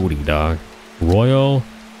booty, dog. Royal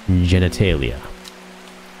genitalia.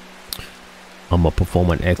 I'm gonna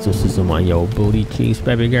perform an exorcism on your booty cheeks,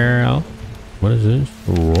 baby girl. What is this?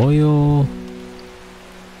 Royal.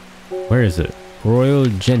 Where is it? Royal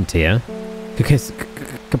gentia.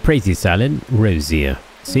 Caprese salad. Rosier.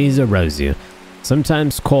 Caesar rosier.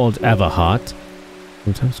 Sometimes called Everhart.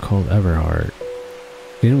 Sometimes called Everhart.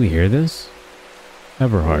 Didn't we hear this?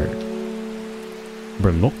 Everhart.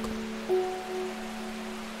 Brimlock.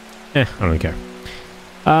 I don't care.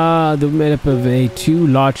 They're made up of two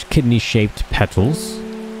large kidney-shaped petals.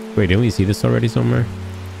 Wait, didn't we see this already somewhere?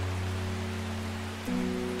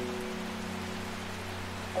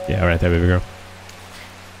 Yeah, right there, baby girl.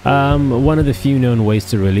 One of the few known ways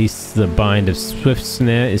to release the bind of swift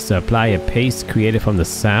snare is to apply a paste created from the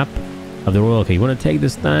sap of the royal. Okay, you want to take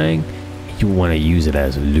this thing? You want to use it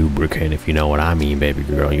as a lubricant, if you know what I mean, baby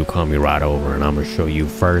girl. You call me right over and I'm going to show you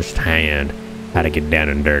firsthand how to get down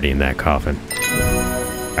and dirty in that coffin.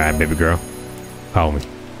 Alright, baby girl. Call me.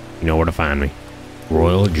 You know where to find me.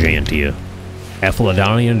 Royal Gentia.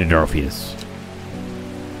 Ephiladonian Didorpheus.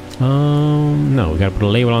 No, we gotta put a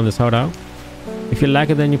label on this hotel. If you like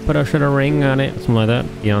it, then you put a ring on it. Something like that.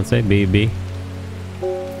 Beyonce, baby.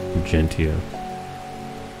 Gentia.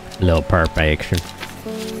 Little perp action.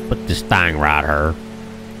 Put this thing right here.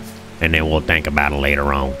 And then we'll think about it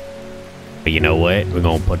later on. But you know what? We're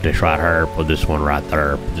gonna put this right here, put this one right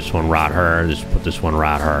there, put this one right here, put this one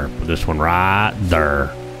right here, put this one right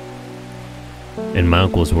there. In my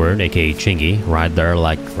uncle's word, aka Chingy, right there,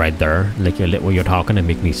 like right there. Like your lip when you're talking and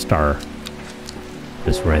make me stir.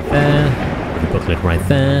 This right there, the booklet right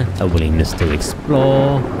there, a willingness to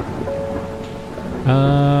explore.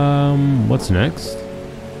 What's next?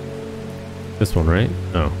 This one, right?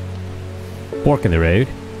 Oh. Fork in the road.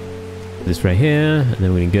 This right here, and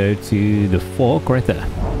then we can go to the fork right there.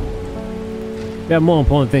 We have more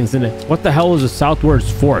important things in it. What the hell is a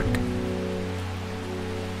southwards fork?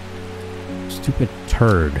 Stupid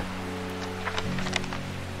turd.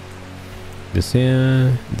 This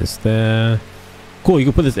here, this there. Cool, you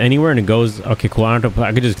can put this anywhere and it goes. Okay, cool. I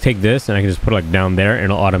could just take this and I can just put it like down there and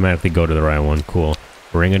it'll automatically go to the right one. Cool.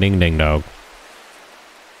 Ring a ding ding dog.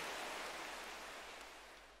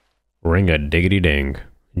 Ring a diggity ding.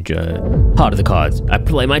 Heart of the cards. I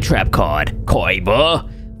play my trap card. Koiba.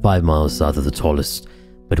 5 miles south of the tallest,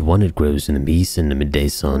 but one it grows in the east in the midday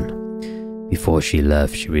sun. Before she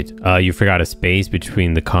left, she you forgot a space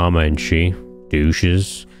between the comma and she.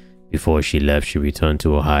 Douches. Before she left, she returned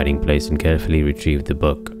to her hiding place and carefully retrieved the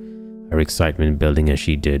book, her excitement building as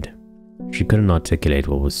she did. She couldn't articulate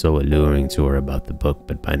what was so alluring to her about the book,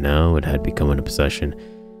 but by now it had become an obsession.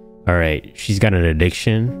 Alright, she's got an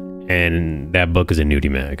addiction. And that book is a nudie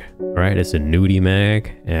mag. Alright, it's a nudie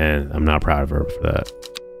mag, and I'm not proud of her for that.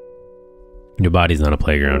 Your body's not a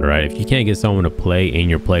playground, right? If you can't get someone to play in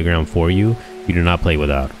your playground for you, you do not play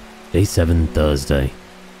without. Day 7, Thursday.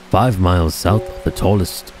 5 miles south of the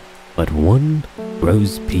tallest, but one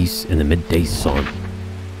grows peace in the midday sun.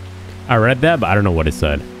 I read that, but I don't know what it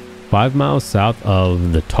said. 5 miles south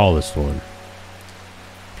of the tallest one.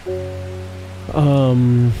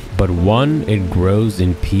 But one, it grows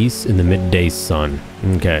in peace in the midday sun.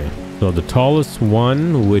 Okay. So the tallest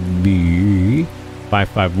one would be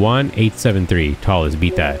 551, 873. Tallest,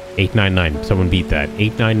 beat that. 899. Someone beat that.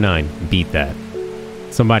 899. Beat that.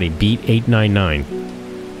 Somebody beat 899.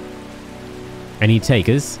 Any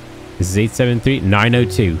takers? This is 873.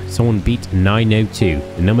 902. Someone beat 902.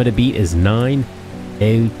 The number to beat is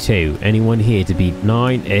 902. Anyone here to beat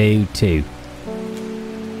 902?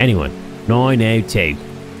 Anyone? 902.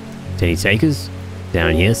 Any takers?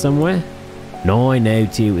 Down here somewhere?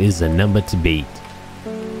 902 is the number to beat.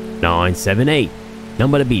 978.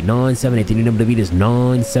 Number to beat. 978. The new number to beat is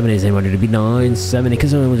 978. Is anyone to beat 978?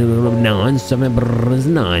 Because 978 is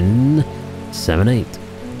 978.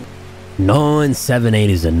 978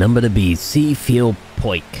 is the number to beat. Seafield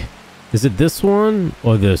Poik. Is it this one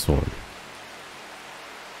or this one?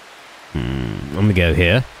 I'm gonna go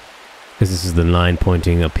here. Because this is the line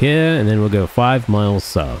pointing up here. And then we'll go 5 miles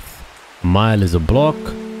south. A mile is a block.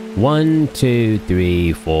 1, 2,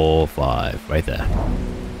 3, 4, 5. Right there.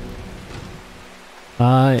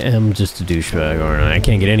 I am just a douchebag, aren't I? I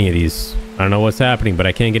can't get any of these. I don't know what's happening, but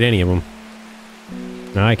I can't get any of them.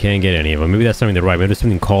 No, I can't get any of them. Maybe that's something to right. Maybe there's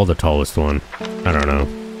something called the tallest one. I don't know.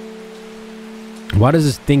 Why does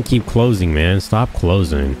this thing keep closing, man? Stop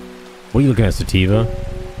closing. What are you looking at, Sativa?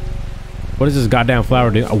 What does this goddamn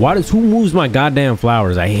flower do? Who moves my goddamn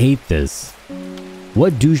flowers? I hate this.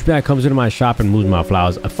 What douchebag comes into my shop and moves my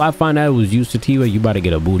flowers? If I find out it was you, Sativa, you better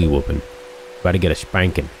get a booty whooping. You better get a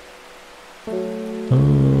spanking.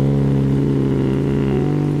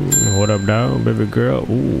 What up, dog, baby girl?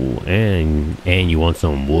 Ooh, and you want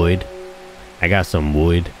some wood? I got some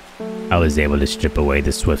wood. I was able to strip away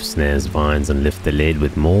the swift snares vines and lift the lid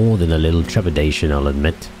with more than a little trepidation, I'll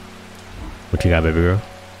admit. What you got, baby girl?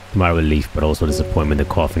 My relief, but also disappointment. The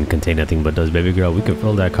coffin contained nothing but dust, baby girl. We could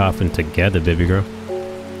fill that coffin together, baby girl.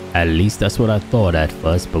 At least that's what I thought at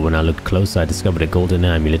first, but when I looked closer, I discovered a golden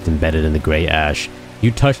amulet embedded in the gray ash.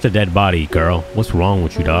 You touched a dead body, girl. What's wrong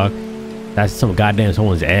with you, dog? That's some goddamn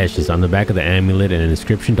someone's ashes on the back of the amulet and an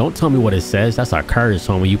inscription. Don't tell me what it says. That's our curse,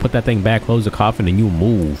 homie. You put that thing back, close the coffin, and you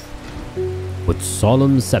move. With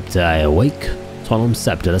solemn scepter, I awake. Solemn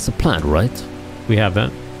scepter. That's a plant, right? We have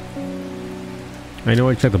that. I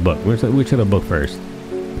know. Check the book. We check the book first.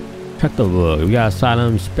 Check the book. We got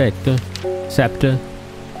solemn scepter.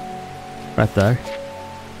 Right there.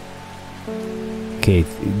 Okay,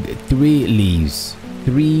 3 leaves.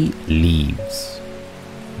 3 leaves.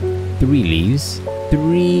 3 leaves.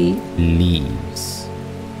 3 leaves.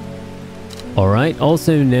 Alright,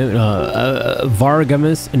 also known,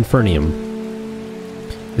 Vargamus Infernum.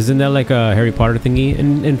 Isn't that like a Harry Potter thingy?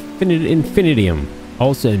 Infinidium.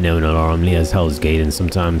 Also known alarmingly as Hell's Gate and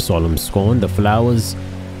sometimes Solemn Scorn. The flowers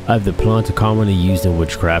of the plant are commonly used in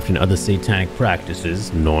witchcraft and other satanic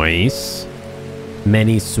practices. Nice.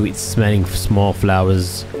 Many sweet-smelling small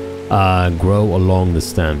flowers grow along the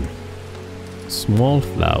stem. Small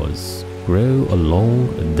flowers grow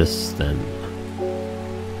along the stem.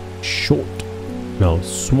 Small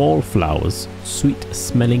flowers.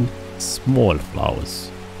 Sweet-smelling small flowers.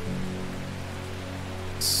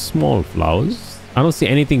 Small flowers. I don't see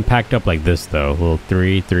anything packed up like this though. Little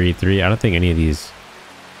 3, 3, 3. I don't think any of these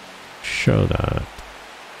show that.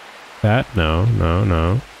 That? No.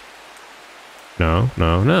 No.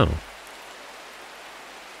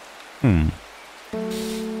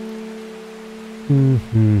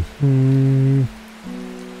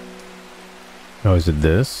 Oh, is it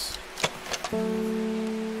this?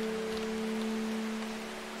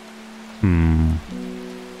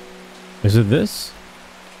 Is it this?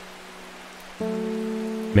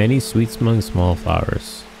 Many sweet-smelling small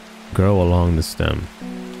flowers grow along the stem.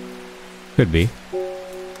 Could be.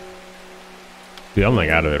 Dude, I'm like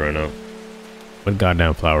out of it right now. What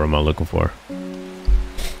goddamn flower am I looking for?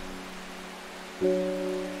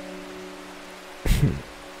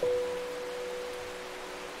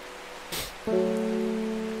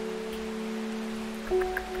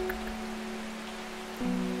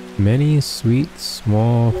 Many sweet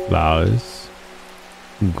small flowers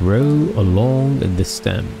grow along the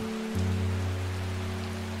stem.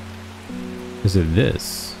 Is it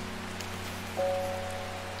this?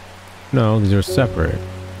 No, these are separate.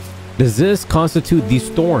 Does this constitute these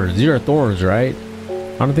thorns? These are thorns, right?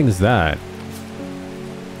 I don't think it's that.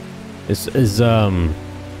 What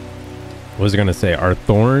was I gonna say? Are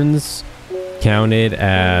thorns counted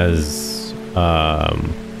as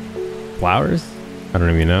flowers? I don't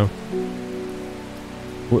even know.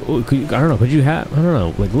 I don't know. Could you have? I don't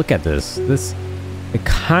know. Like, look at this. It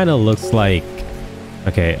kind of looks like.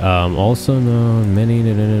 Okay. Also known many.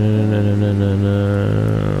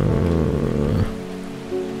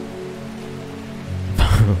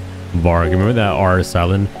 Varg. Remember that R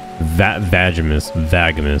silent? Vagimus.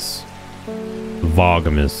 Vagamus.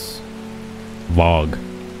 Vogamus. Vog.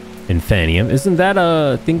 Infanium. Isn't that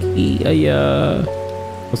a thingy?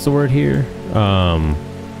 What's the word here?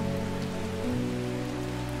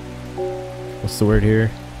 What's the word here?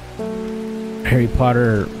 Harry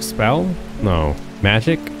Potter spell? No.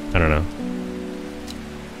 Magic? I don't know.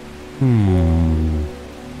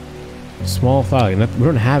 Small fog. We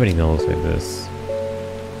don't have anything that looks like this.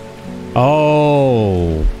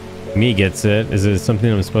 Oh, me gets it. Is it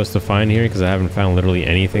something I'm supposed to find here? Because I haven't found literally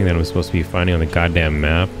anything that I'm supposed to be finding on the goddamn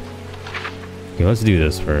map. Okay, let's do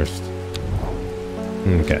this first.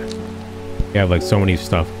 Okay. We have like so many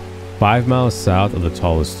stuff. 5 miles south of the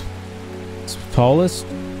tallest.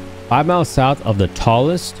 5 miles south of the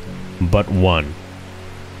tallest, but one.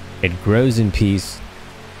 It grows in peace.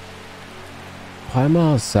 5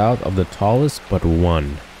 miles south of the tallest, but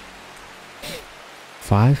one.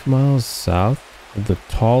 5 miles south of the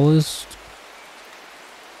tallest.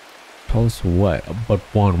 Tallest what? But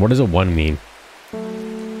one. What does a one mean?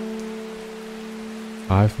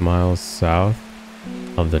 5 miles south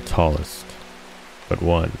of the tallest, but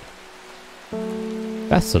one.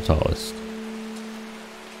 That's the tallest.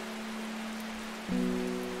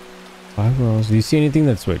 5 miles. Do you see anything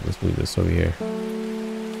that's... Wait, let's move this over here.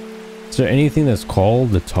 Is there anything that's called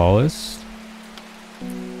the tallest?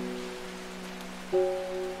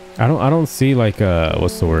 I don't see like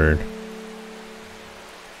what's the word?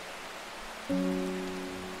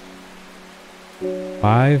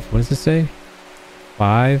 What does it say?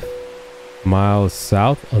 5 miles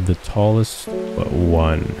south of the tallest but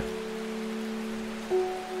one.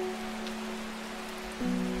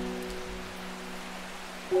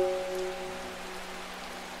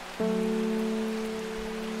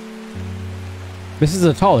 This is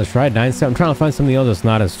the tallest, right? 9.7. I'm trying to find something else that's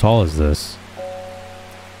not as tall as this.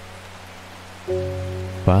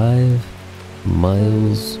 5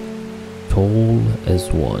 miles tall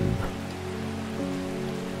as one.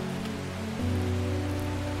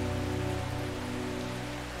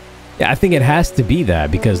 Yeah, I think it has to be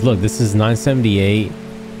that because look, this is 978.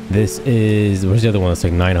 This is, where's the other one? That's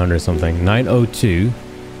like 900 something. 902.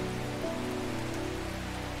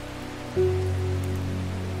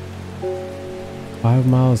 Five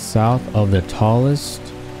miles south of the tallest.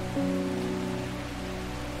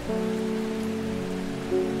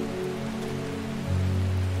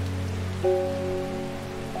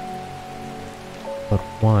 But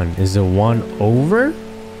one. Is it one over?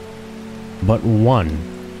 But one.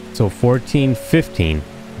 So 14, 15.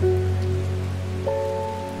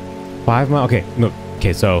 5 miles. Okay, look.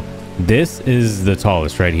 Okay, so this is the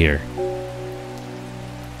tallest right here.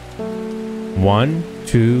 1,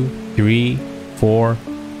 2, 3, 4,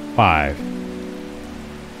 5.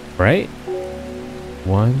 Right?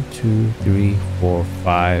 1, 2, 3, 4,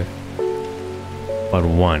 5. But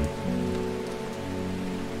one.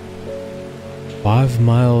 5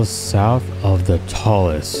 miles south of the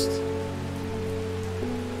tallest.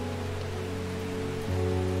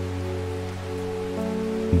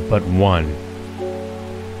 But one.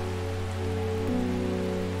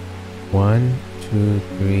 1, 2,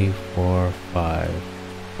 3, 4, 5.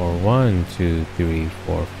 Or 1, 2, 3,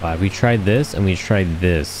 4, 5. We tried this and we tried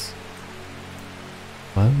this.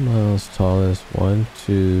 5 miles tallest. 1,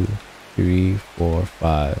 2, 3, 4,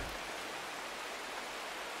 5.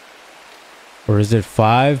 Or is it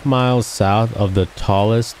 5 miles south of the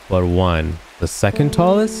tallest but one? The second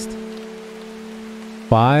tallest?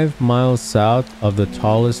 5 miles south of the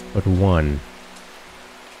tallest but one.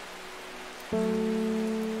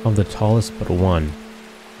 Of the tallest but one.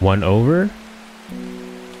 One over?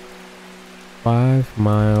 5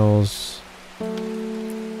 miles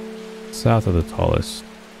south of the tallest.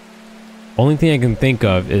 Only thing I can think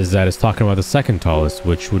of is that it's talking about the second tallest,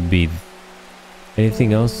 which would be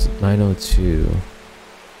anything else. 902.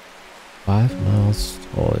 5 miles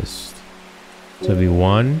tallest. So it'd be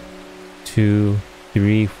 1, 2,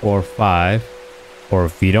 3, 4, 5. Or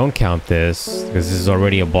if you don't count this, because this is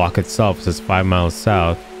already a block itself, so it's 5 miles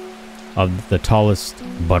south of the tallest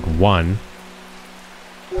but one.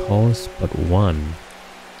 Tallest but one.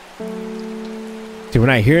 See, when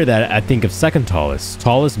I hear that, I think of second tallest.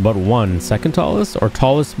 Tallest but one, second tallest? Or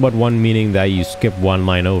tallest but one meaning that you skip one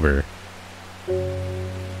line over.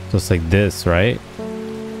 So it's like this, right?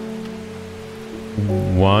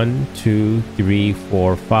 1, 2, 3,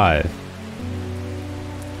 4, 5.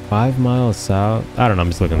 5 miles south. I don't know, I'm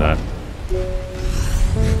just looking at that.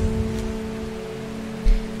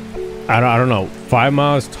 I don't know. 5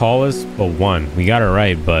 miles tallest but one. We got it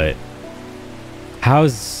right, but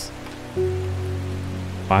how's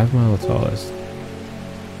 5 miles tallest?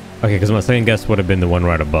 Okay, because my second guess would have been the one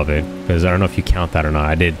right above it. Because I don't know if you count that or not.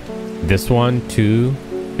 I did this one, 2,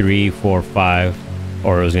 3, 4, 5.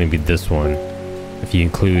 Or it was going to be this one. If you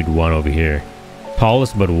include one over here.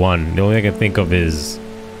 Tallest but one. The only thing I can think of is...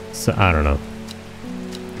 I don't know.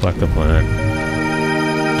 Collect the plant.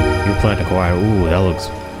 New plant acquired. Ooh, that looks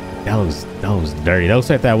dirty. That looks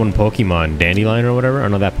like that one Pokemon, Dandelion or whatever. I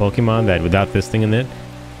know that Pokemon that without this thing in it.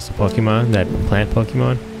 It's a Pokemon, that plant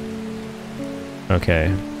Pokemon. Okay,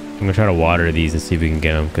 I'm gonna try to water these and see if we can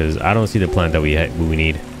get them because I don't see the plant that we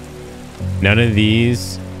need. None of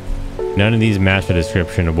these match the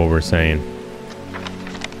description of what we're saying.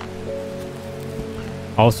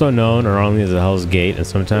 Also known around as the Hell's Gate, and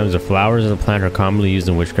sometimes the flowers of the plant are commonly used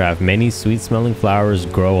in witchcraft. Many sweet-smelling flowers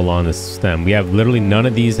grow along the stem. We have literally none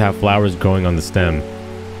of these have flowers growing on the stem.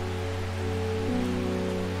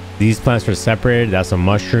 These plants are separated. That's a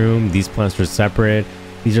mushroom. These plants are separate.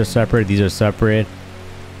 These are separate. These are separate.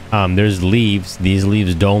 There's leaves. These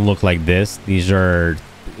leaves don't look like this. These are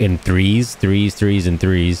in threes, and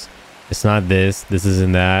threes. It's not this. This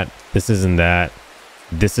isn't that. This isn't that.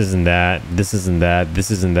 This isn't that. This isn't that.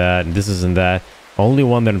 This isn't that. This isn't that. Only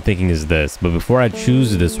one that I'm thinking is this. But before I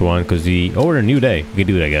choose this one, because we're a new day. We can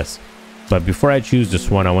do it, I guess. But before I choose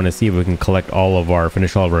this one, I want to see if we can finish all of our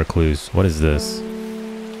clues. What is this?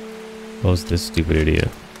 What's this stupid idiot?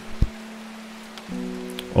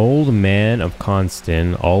 Old man of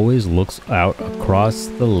Constant always looks out across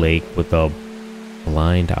the lake with a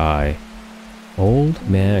blind eye. Old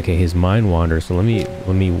man. Okay, his mind wanders. So let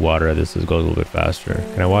me water this. This goes a little bit faster.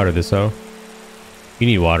 Can I water this out? You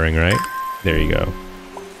need watering, right? There you go.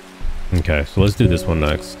 Okay, so let's do this one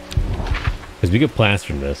next. Because we get plants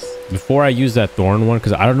from this. Before I use that thorn one,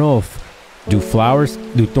 because I don't know if do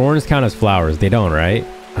thorns count as flowers? They don't, right?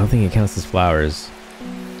 I don't think it counts as flowers.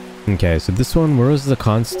 Okay, so this one, where was the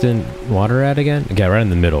constant water at again? Okay, right in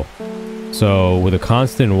the middle. So with a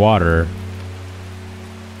constant water,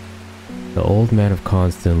 the old man of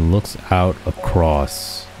Constant looks out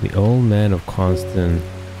across. The old man of Constant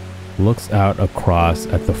looks out across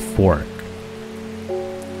at the fork.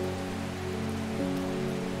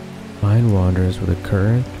 Mind wanders with a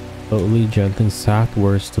current, slowly gently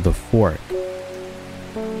southwards to the fork.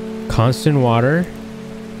 Constant water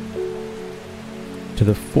to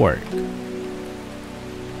the fork.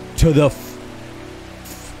 To the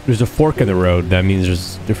there's a fork in the road. That means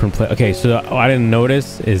there's different place. Okay, so what I didn't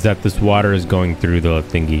notice is that this water is going through the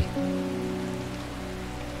thingy.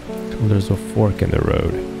 So there's a fork in the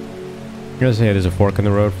road. You're gonna say there's a fork in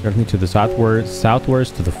the road, certainly to the southwards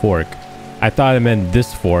to the fork. I thought it meant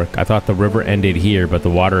this fork. I thought the river ended here, but the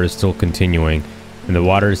water is still continuing, and the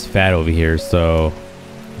water is fat over here. So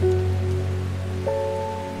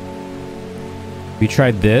we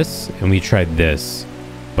tried this and we tried this.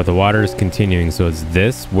 But the water is continuing, so it's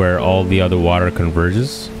this where all the other water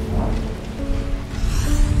converges.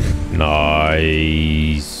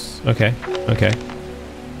 Nice. Okay, okay.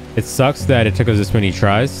 It sucks that it took us this many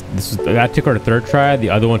tries. That took our third try. The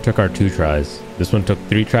other one took our 2 tries. This one took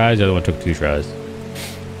 3 tries. The other one took 2 tries.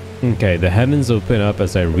 Okay, the heavens open up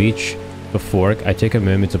as I reach the fork. I take a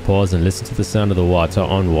moment to pause and listen to the sound of the water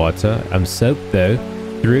on water. I'm soaked though.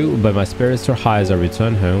 Through, but my spirits are high as I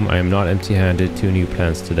return home. I am not empty-handed. 2 new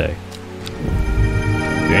plants today.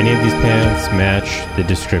 Do any of these plants match the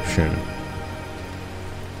description?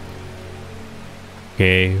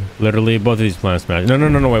 Okay, literally both of these plants match. No,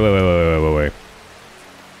 wait.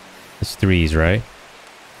 It's 3s, right?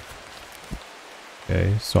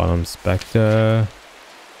 Okay, Solemn Spectre.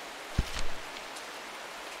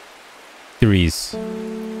 3s.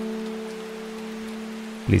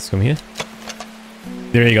 Please come here.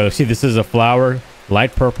 There you go. See, this is a flower.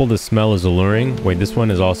 Light purple. The smell is alluring. Wait, this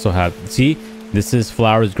one is also see, this is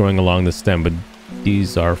flowers growing along the stem, but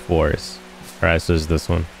these are 4s. All right, so it's this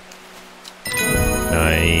one.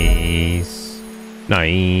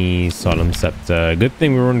 Nice. Solemn Scepter. Good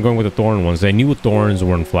thing we weren't going with the thorn ones. I knew thorns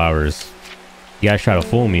weren't flowers. You guys try to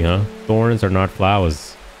fool me, huh? Thorns are not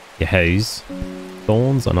flowers. Yes.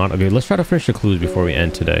 Thorns are not. Okay, let's try to finish the clues before we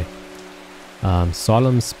end today.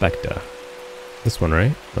 Solemn Spectre. This one,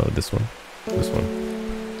 right? Oh, this one. This one.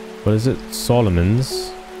 What is it? Solomon's.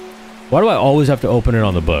 Why do I always have to open it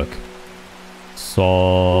on the book?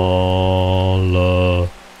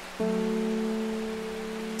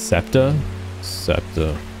 Scepter?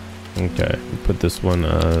 Scepter. Okay. We put this one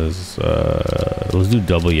as... let's do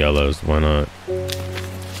double yellows. Why not?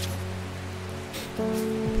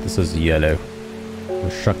 This is yellow. We'll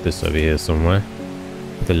chuck this over here somewhere.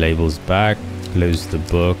 Put the labels back. Close the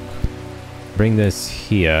book. Bring this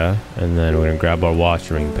here, and then we're gonna grab our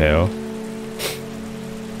watering pail.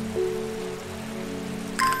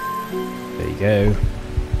 go.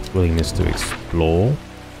 Willingness to explore.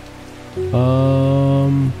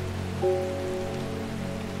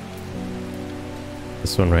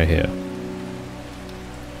 This one right here.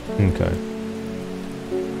 Okay.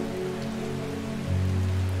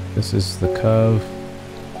 This is the curve.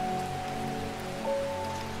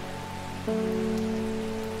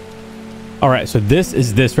 All right, so this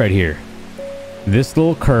is this right here. This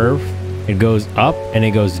little curve, it goes up and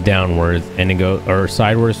it goes downwards and it goes, or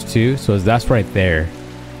sideways too. So that's right there.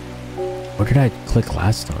 Where did I click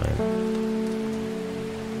last time?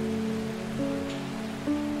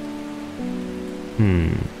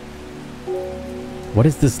 What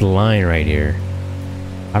is this line right here?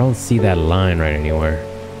 I don't see that line right anywhere.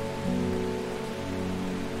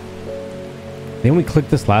 Didn't we click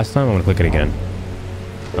this last time? I'm gonna click it again.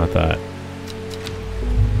 Not that.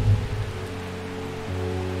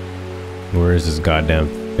 Where is this goddamn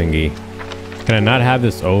thingy? Can I not have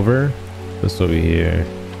this over? This will be here.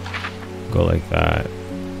 Go like that.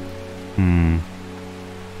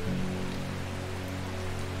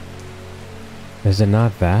 Is it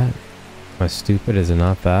not that? Am I stupid? Is it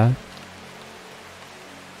not that?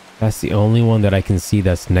 That's the only one that I can see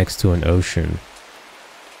that's next to an ocean.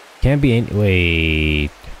 Can't be any...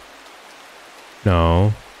 Wait.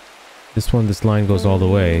 No. This one, this line goes all the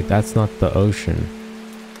way. That's not the ocean.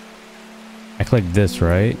 I clicked this,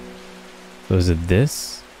 right? So is it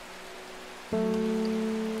this?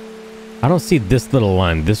 I don't see this little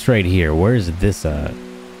line. This right here. Where is this at? Or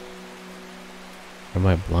am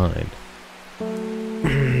I blind?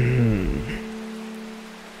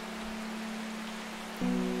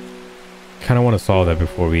 Kind of want to solve that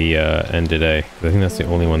before we end today. I think that's the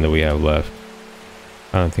only one that we have left.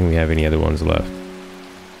 I don't think we have any other ones left.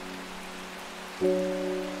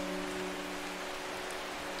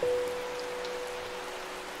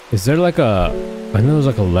 Is there like a... I know there's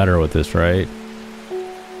like a letter with this, right?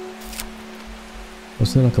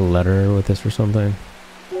 Wasn't there like a letter with this or something?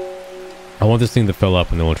 I want this thing to fill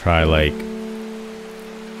up and then we'll try like...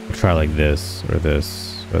 We'll try like this or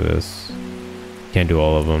this or this. Can't do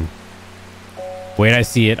all of them. Wait, I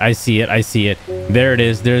see it. I see it. I see it. There it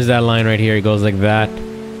is. There's that line right here. It goes like that.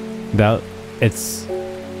 That... It's...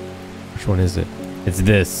 Which one is it? It's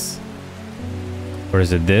this. Or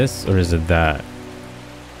is it this? Or is it that?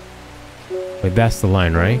 Wait, that's the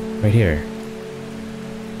line, right? Right here.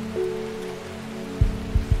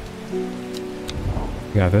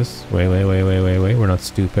 You got this? Wait. We're not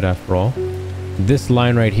stupid after all. This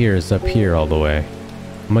line right here is up here all the way.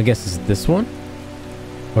 I'm gonna guess it's this one?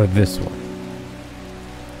 Or this one?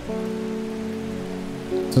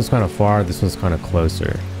 This one's kind of far. This one's kind of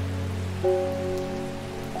closer.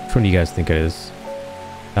 Which one do you guys think it is?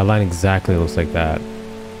 That line exactly looks like that.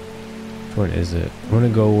 Which one is it? I'm gonna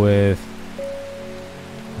go with...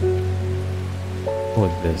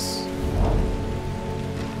 this.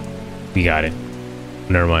 We got it.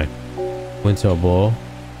 Never mind. Winter boar.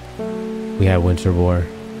 We have winter boar.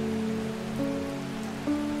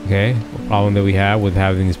 Okay. The problem that we have with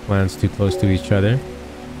having these plants too close to each other.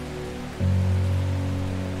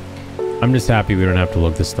 I'm just happy we don't have to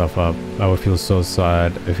look this stuff up. I would feel so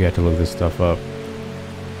sad if we had to look this stuff up.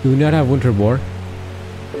 Do we not have winter boar?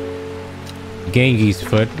 Genghis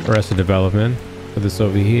foot. Arrested development. Put this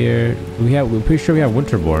over here. We're pretty sure we have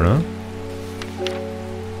winter boar, huh?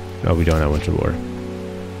 No, we don't have winter boar.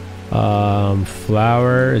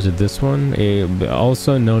 Flower, is it this one?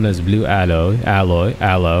 Also known as blue aloe,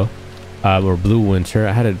 or blue winter.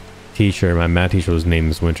 I had a teacher, my math teacher, whose name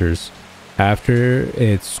is Winters. After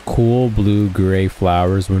its cool blue-gray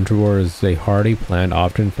flowers, winter boar is a hardy plant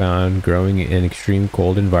often found growing in extreme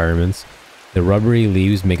cold environments. The rubbery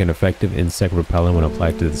leaves make an effective insect repellent when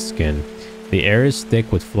applied to the skin. The air is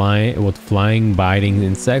thick with flying, biting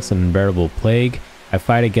insects, an unbearable plague. I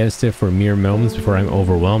fight against it for mere moments before I'm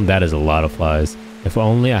overwhelmed. That is a lot of flies. If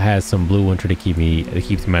only I had some blue winter to keep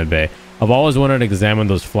them at bay. I've always wanted to examine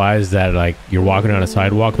those flies that, like, you're walking on a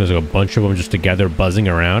sidewalk and there's like a bunch of them just together buzzing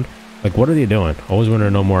around. Like, what are they doing? Always wanted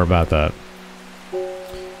to know more about that.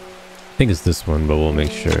 I think it's this one, but we'll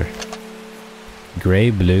make sure. Gray,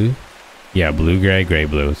 blue. Yeah, blue, gray,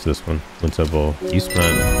 blue. It's this one. Winter boar. Use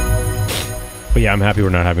plant. But yeah, I'm happy we're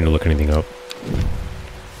not having to look anything up.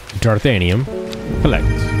 Darthanium. Collect.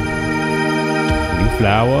 New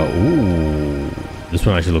flower. Ooh. This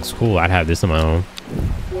one actually looks cool. I'd have this on my own.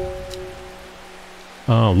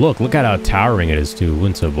 Oh, look at how towering it is too.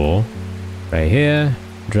 Winter boar. Right here.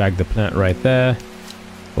 Drag the plant right there.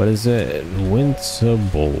 What is it? Winter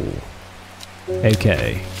boar.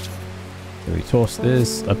 Okay. So we toss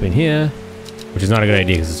this up in here. Which is not a good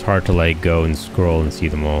idea because it's hard to like go and scroll and see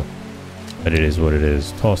them all. but it is what it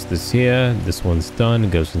is. Toss this here. This one's done.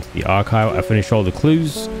 It goes into the archive. I finished all the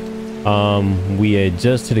clues. We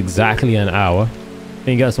adjusted exactly an hour.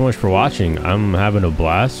 Thank you guys so much for watching. I'm having a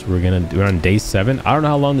blast. We're on day 7. I don't know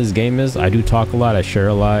how long this game is. I do talk a lot. I share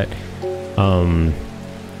a lot.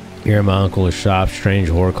 Here at my uncle's shop, Strange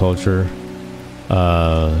Horticulture.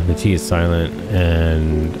 The T is silent,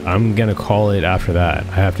 and I'm gonna call it after that.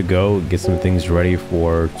 I have to go get some things ready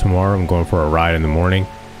for tomorrow. I'm going for a ride in the morning,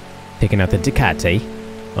 taking out the Ducati.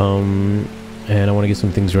 And I want to get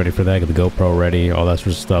some things ready for that. Get the GoPro ready, all that sort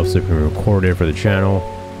of stuff, so we can record it for the channel.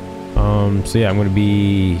 So yeah, I'm gonna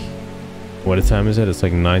be. What time is it? It's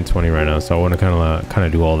like 9:20 right now. So I want to kind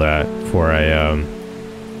of do all that before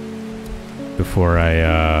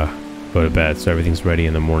I go to bed, so everything's ready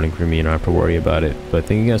in the morning for me and I don't have to worry about it. But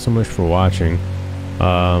thank you guys so much for watching.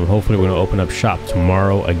 Hopefully we're gonna open up shop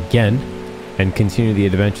tomorrow again and continue the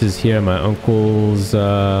adventures here at my uncle's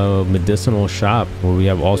medicinal shop, where we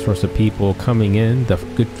have all sorts of people coming in. The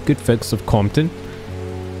good folks of Compton,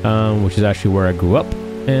 which is actually where I grew up,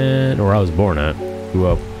 or I was born at. Grew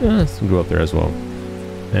up there as well.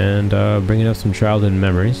 And bringing up some childhood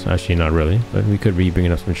memories. Actually, not really, but we could be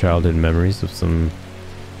bringing up some childhood memories of some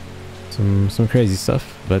crazy stuff.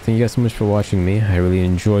 But thank you guys so much for watching me. I really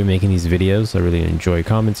enjoy making these videos. I really enjoy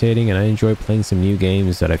commentating, and I enjoy playing some new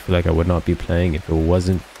games that I feel like I would not be playing if it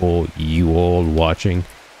wasn't for you all watching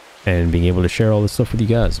and being able to share all this stuff with you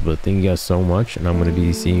guys. But thank you guys so much, and I'm going to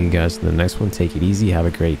be seeing you guys in the next one. Take it easy, have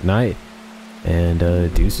a great night, and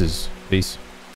deuces. Peace.